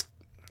almost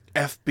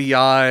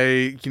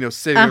FBI,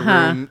 sitting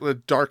in a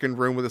darkened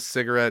room with a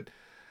cigarette.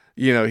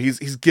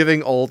 He's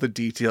giving all the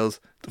details.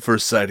 The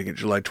first sighting in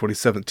July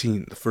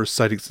 2017. The first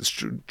sighting since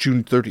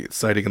June 30th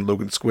sighting in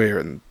Logan Square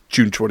and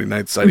June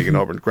 29th sighting in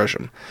Auburn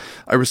Gresham.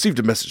 I received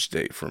a message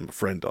today from a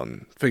friend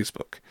on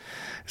Facebook.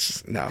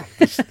 It's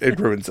just, it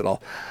ruins it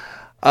all.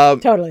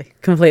 Totally.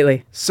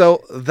 Completely.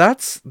 So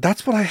that's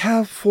what I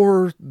have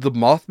for the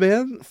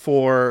Mothman,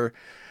 for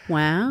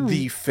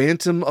the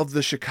Phantom of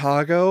the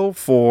Chicago,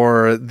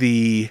 for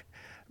the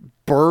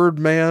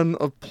Birdman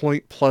of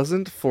Point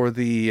Pleasant, for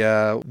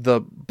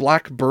the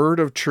Black Bird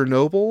of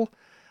Chernobyl,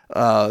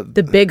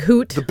 the Big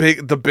Hoot, the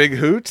Big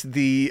Hoot,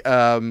 the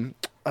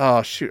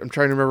Oh shoot, I'm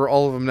trying to remember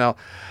all of them now.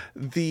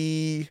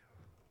 The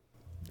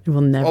You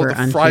will never the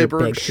unhear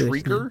Freiburg Big Hoosh.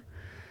 Shrieker.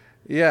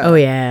 Yeah. Oh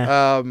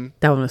yeah,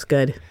 that one was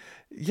good.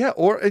 Yeah,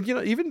 or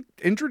even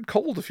Injured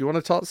Cold if you want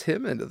to toss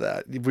him into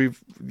that.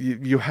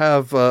 You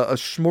have a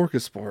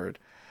smorgasbord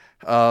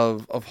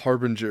of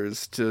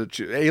harbingers to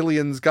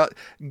aliens. God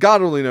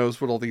only knows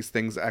what all these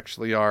things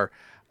actually are.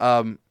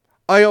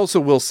 I also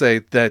will say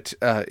that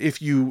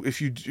if you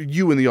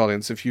in the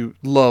audience, if you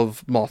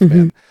love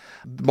Mothman,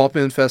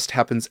 Mothman Fest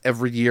happens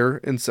every year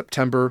in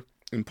September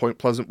in Point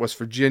Pleasant, West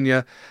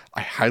Virginia.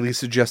 I highly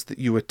suggest that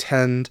you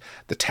attend.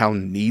 The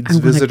town needs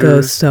visitors.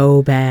 Go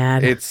so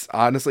bad. It's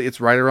honestly, it's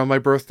right around my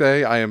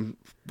birthday.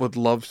 Would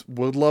love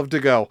to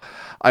go.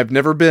 I've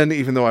never been,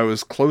 even though I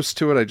was close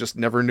to it. I just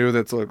never knew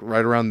that's like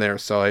right around there.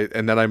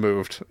 And then I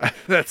moved.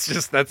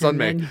 that's on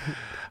me.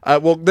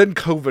 Well, then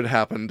COVID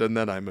happened, and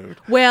then I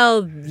moved.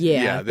 Well,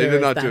 yeah, they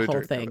did not do that it whole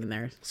during thing COVID.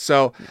 there.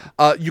 So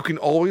you can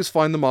always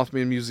find the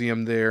Mothman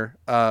Museum there,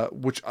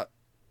 which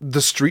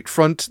the street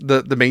front,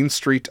 the main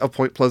street of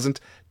Point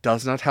Pleasant,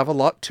 does not have a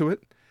lot to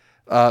it.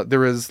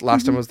 There is,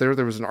 last time I was there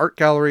was an art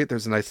gallery.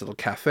 There's a nice little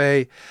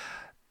cafe.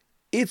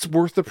 It's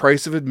worth the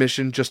price of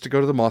admission just to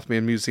go to the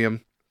Mothman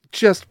Museum.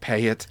 Just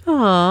pay it.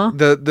 Aww.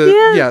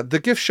 The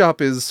gift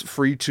shop is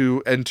free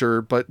to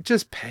enter, but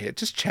just pay it.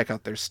 Just check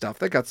out their stuff.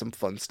 They got some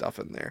fun stuff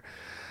in there.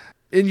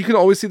 And you can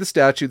always see the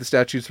statue. The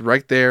statue's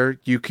right there.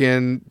 You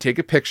can take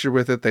a picture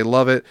with it. They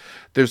love it.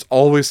 There's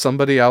always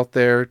somebody out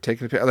there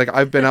taking a picture. Like,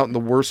 I've been out in the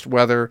worst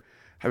weather.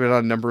 I've been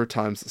out a number of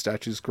times. The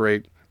statue's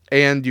great.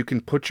 And you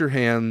can put your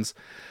hands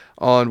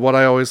on what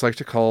I always like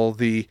to call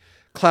the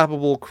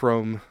clappable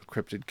chrome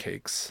cryptid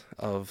cakes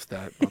of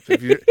that.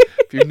 If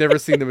you've never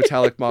seen the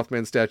metallic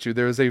Mothman statue,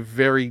 there is a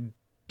very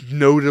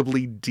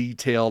notably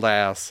detailed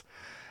ass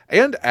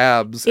and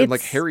abs and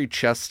like hairy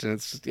chest, and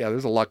it's just,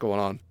 there's a lot going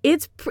on.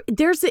 It's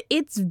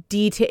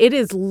detail. It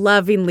is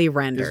lovingly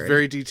rendered. It's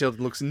very detailed.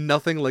 It looks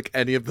nothing like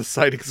any of the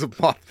sightings of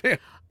Mothman.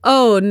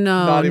 Oh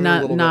no,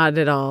 not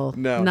at all.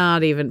 No,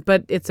 not even.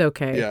 But it's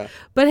okay. Yeah.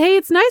 But hey,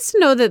 it's nice to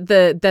know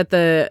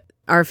that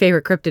our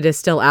favorite cryptid is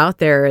still out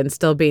there and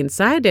still being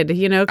sighted.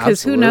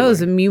 Because who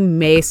knows? You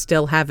may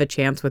still have a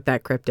chance with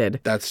that cryptid.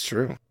 That's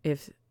true.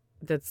 If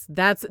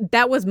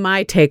that was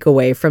my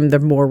takeaway from the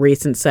more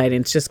recent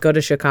sightings. Just go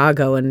to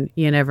Chicago and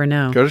you never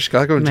know. Go to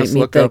Chicago and just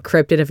look up. Might the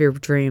cryptid of your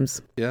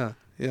dreams. Yeah.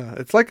 Yeah.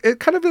 It's like, it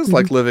kind of is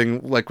like living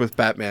like with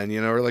Batman,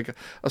 or like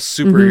a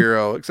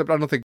superhero, except I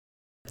don't think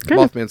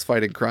Mothman's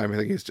fighting crime. I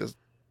think he's just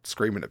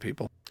screaming at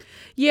people.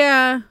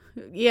 Yeah.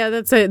 Yeah,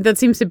 that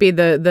seems to be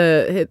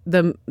the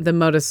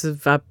modus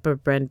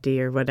operandi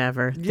or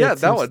whatever. Yeah,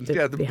 that one.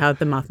 Yeah, how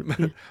the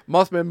Mothman.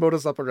 Mothman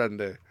modus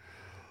operandi.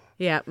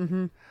 Yeah.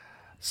 Mm-hmm.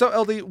 So,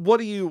 LD, what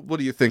do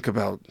you think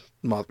about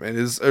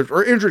Mothman?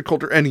 Or Injured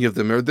Cold, or any of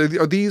them? Are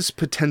these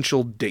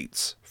potential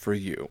dates for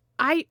you?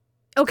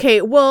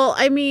 Okay. Well,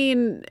 I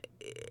mean,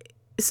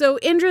 so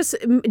Indris,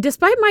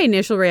 despite my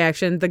initial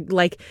reaction,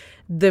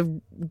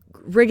 the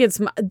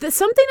Riggins,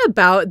 something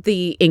about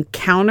the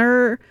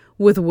encounter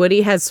with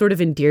Woody has sort of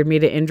endeared me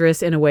to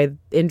Indris in a way.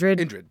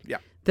 Indrid, yeah.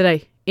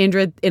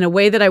 Indrid in a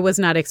way that I was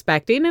not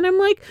expecting, and I'm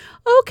like,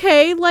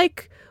 okay,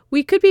 like,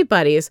 we could be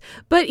buddies.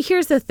 But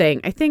here's the thing.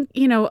 I think,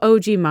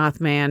 OG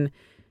Mothman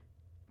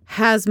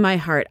has my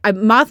heart.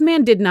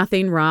 Mothman did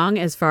nothing wrong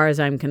as far as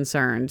I'm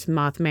concerned.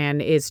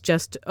 Mothman is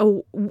just,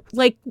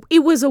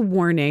 it was a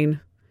warning,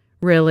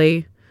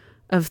 really,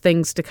 of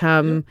things to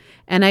come. Yeah.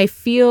 And I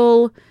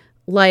feel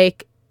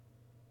like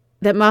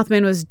that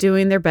Mothman was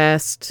doing their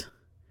best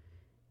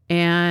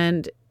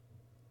and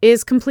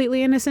is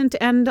completely innocent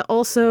and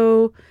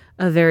also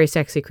a very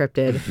sexy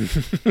cryptid.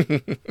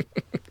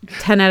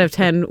 10 out of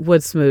 10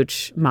 would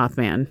smooch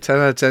Mothman. 10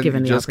 out of 10, you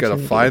just got to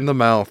find the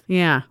mouth.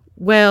 Yeah.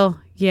 Well,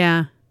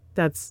 yeah,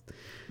 that's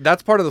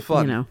part of the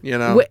fun,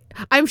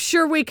 I'm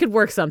sure we could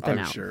work something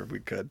out. I'm sure we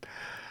could.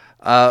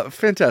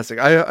 Fantastic.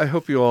 I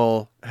hope you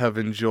all have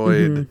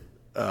enjoyed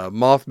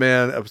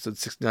Mothman, episode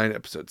 69,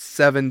 episode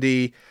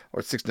 70,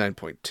 or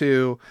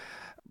 69.2.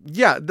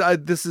 Yeah,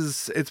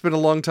 it's been a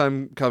long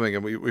time coming,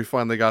 and we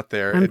finally got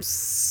there. I'm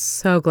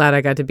so glad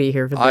I got to be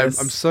here for this.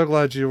 I'm so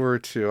glad you were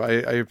too.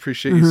 I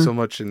appreciate you so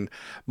much, and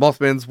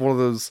Mothman's one of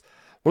those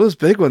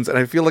big ones, and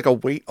I feel like a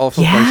weight off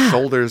of my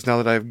shoulders now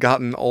that I've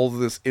gotten all of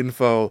this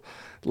info.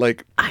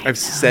 Like, I've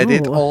said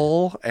it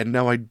all, and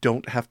now I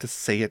don't have to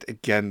say it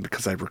again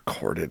because I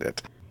recorded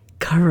it.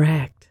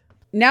 Correct.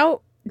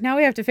 Now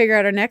we have to figure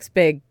out our next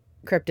big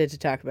cryptid to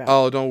talk about.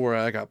 Oh, don't worry,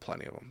 I got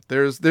plenty of them.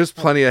 There's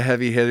plenty of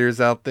heavy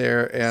hitters out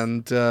there,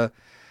 and now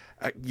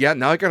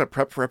I gotta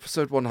prep for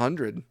episode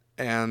 100,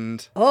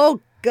 and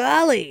oh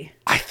golly,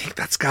 I think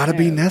that's gotta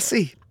be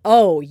Nessie.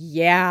 Oh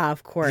yeah,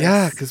 of course.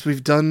 Yeah, because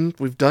we've done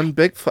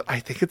Bigfoot. I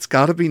think it's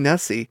gotta be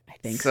Nessie. I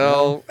think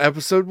so.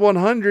 Episode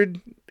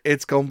 100,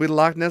 it's gonna be the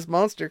Loch Ness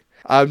Monster.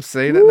 I'm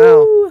saying it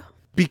now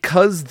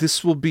because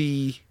this will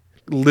be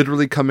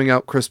literally coming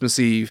out Christmas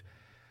Eve.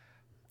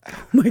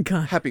 Oh my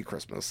God. Happy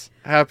Christmas.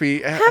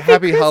 Happy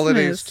Christmas.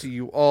 Holidays to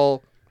you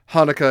all.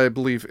 Hanukkah, I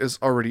believe, is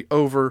already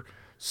over.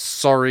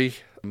 Sorry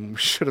We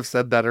should have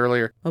said that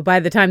earlier. Well, by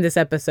the time this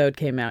episode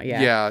came out,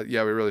 yeah.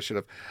 Yeah, we really should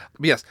have.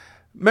 But yes,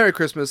 Merry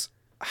Christmas.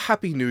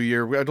 Happy New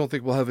Year. I don't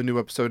think we'll have a new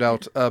episode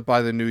out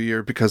by the new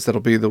year because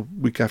that'll be the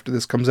week after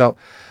this comes out.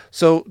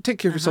 So take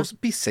care of yourselves.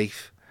 Be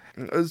safe.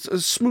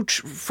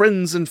 Smooch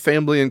friends and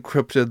family and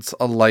cryptids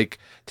alike.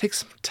 Take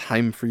some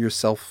time for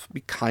yourself. Be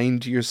kind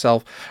to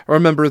yourself.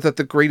 Remember that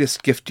the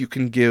greatest gift you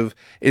can give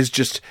is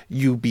just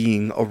you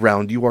being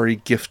around. You are a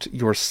gift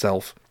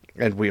yourself.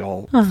 And we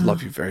all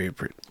love you very,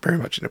 very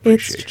much and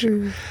appreciate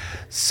you.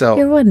 So,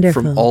 you're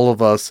wonderful. From all of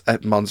us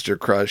at Monster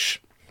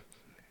Crush,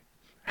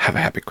 have a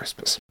happy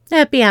Christmas.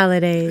 Happy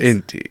holidays.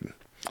 Indeed.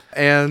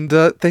 And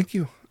thank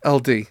you,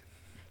 LD,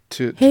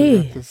 to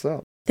wrap this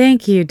up.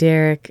 Thank you,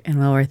 Derek. And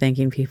while we're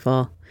thanking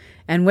people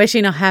and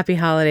wishing a happy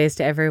holidays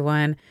to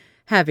everyone,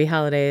 happy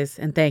holidays.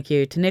 And thank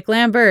you to Nick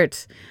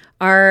Lambert,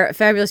 our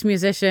fabulous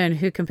musician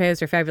who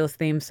composed our fabulous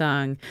theme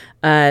song.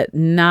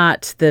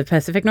 Not the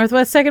Pacific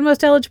Northwest second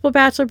most eligible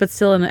bachelor, but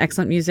still an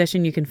excellent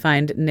musician. You can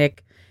find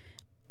Nick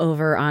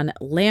over on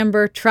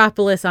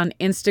Lambertropolis on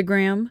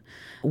Instagram.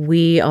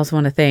 We also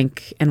want to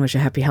thank and wish a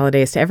happy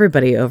holidays to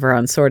everybody over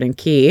on Sword and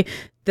Key.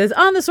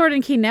 On the Sword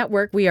and Key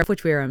network,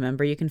 which we are a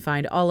member. You can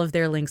find all of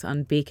their links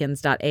on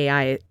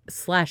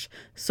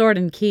beacons.ai/Sword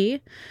and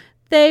Key.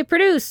 They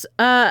produce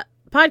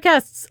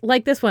podcasts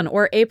like this one,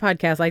 or a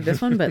podcast like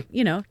this one, but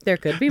there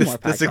could be more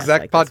podcasts. This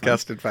exact like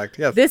podcast, in fact,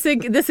 yes. This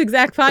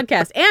exact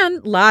podcast,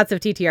 and lots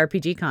of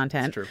TTRPG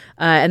content. That's true.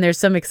 And there's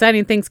some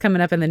exciting things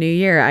coming up in the new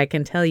year. I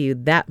can tell you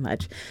that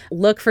much.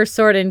 Look for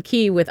Sword and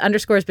Key with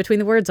underscores between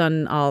the words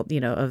on all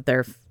of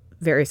their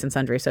various and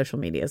sundry social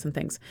medias and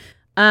things.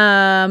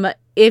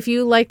 If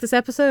you like this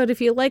episode, if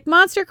you like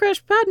Monster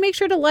Crush Pod, make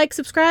sure to like,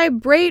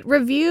 subscribe, rate,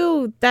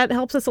 review. That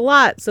helps us a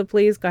lot. So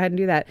please go ahead and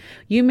do that.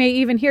 You may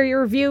even hear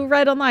your review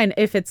right online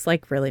if it's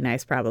really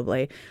nice,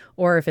 probably,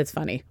 or if it's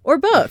funny, or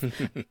both.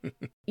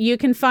 You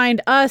can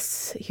find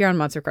us here on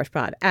Monster Crush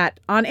Pod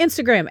on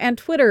Instagram and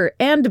Twitter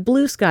and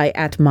Blue Sky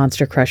at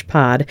Monster Crush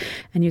Pod.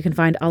 And you can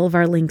find all of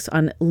our links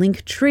on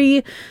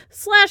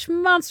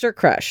Linktree/Monster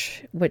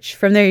Crush, which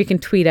from there you can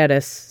tweet at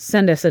us,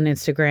 send us an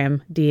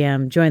Instagram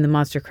DM, join the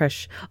Monster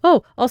Crush.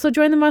 Oh, also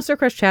join the Monster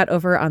Crush chat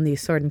over on the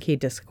Sword and Key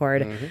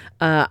Discord.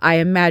 I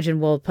imagine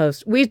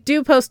we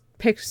do post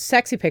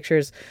sexy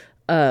pictures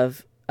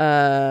of,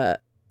 or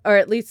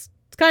at least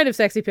kind of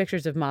sexy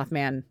pictures of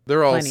Mothman.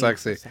 They're all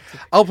sexy.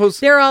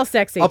 They're all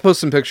sexy. I'll post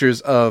some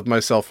pictures of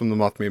myself from the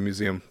Mothman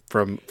Museum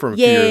from a few years back.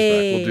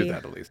 We'll do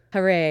that at least.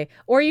 Hooray.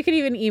 Or you can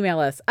even email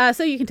us.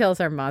 So you can tell us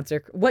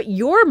what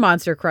your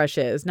monster crush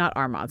is. Not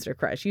our monster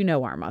crush. You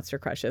know our monster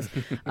crushes.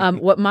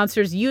 What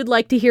monsters you'd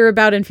like to hear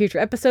about in future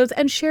episodes,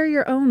 and share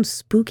your own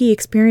spooky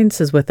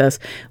experiences with us.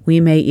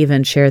 We may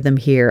even share them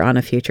here on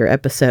a future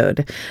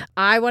episode.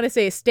 I want to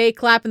say stay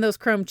clapping those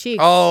chrome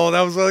cheeks. Oh,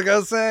 that was what I was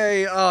going to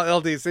say. Oh,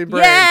 LD, same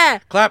brain. Yeah.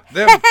 Clap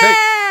them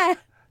cakes.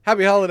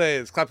 Happy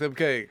holidays. Clap them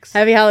cakes.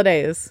 Happy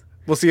holidays.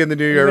 We'll see you in the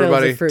new year,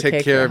 everybody.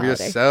 Take care of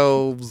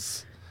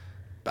yourselves.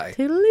 Bye.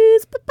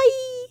 Toodaloo.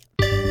 Bye-bye.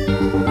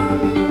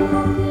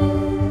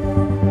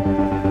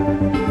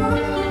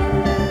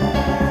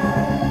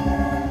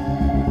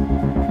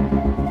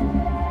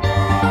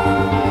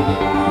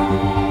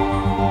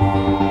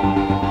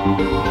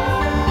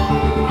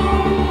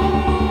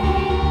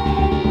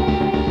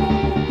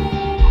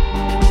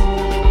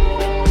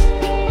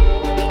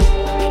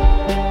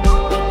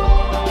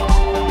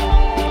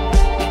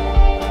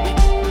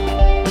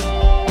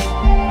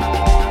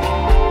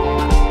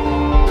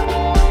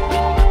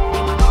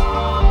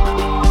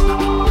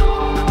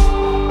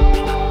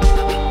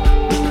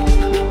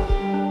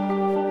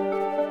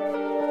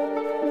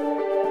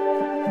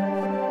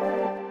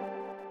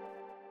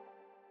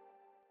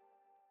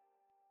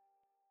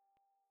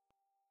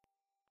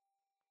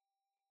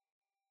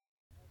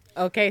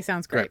 Okay,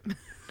 sounds great.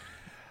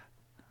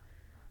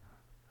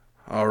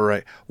 All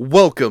right.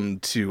 Welcome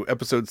to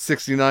episode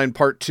 69,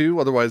 part 2,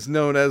 otherwise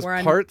known as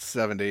part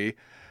 70.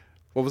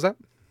 What was that?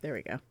 There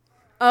we go.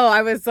 Oh,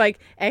 I was like,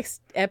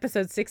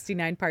 episode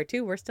 69, part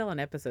 2. We're still on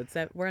episode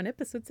 7. We're on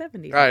episode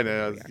 70. I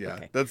know.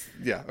 Okay.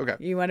 Okay.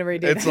 You You want to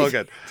redo It's that? all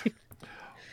good.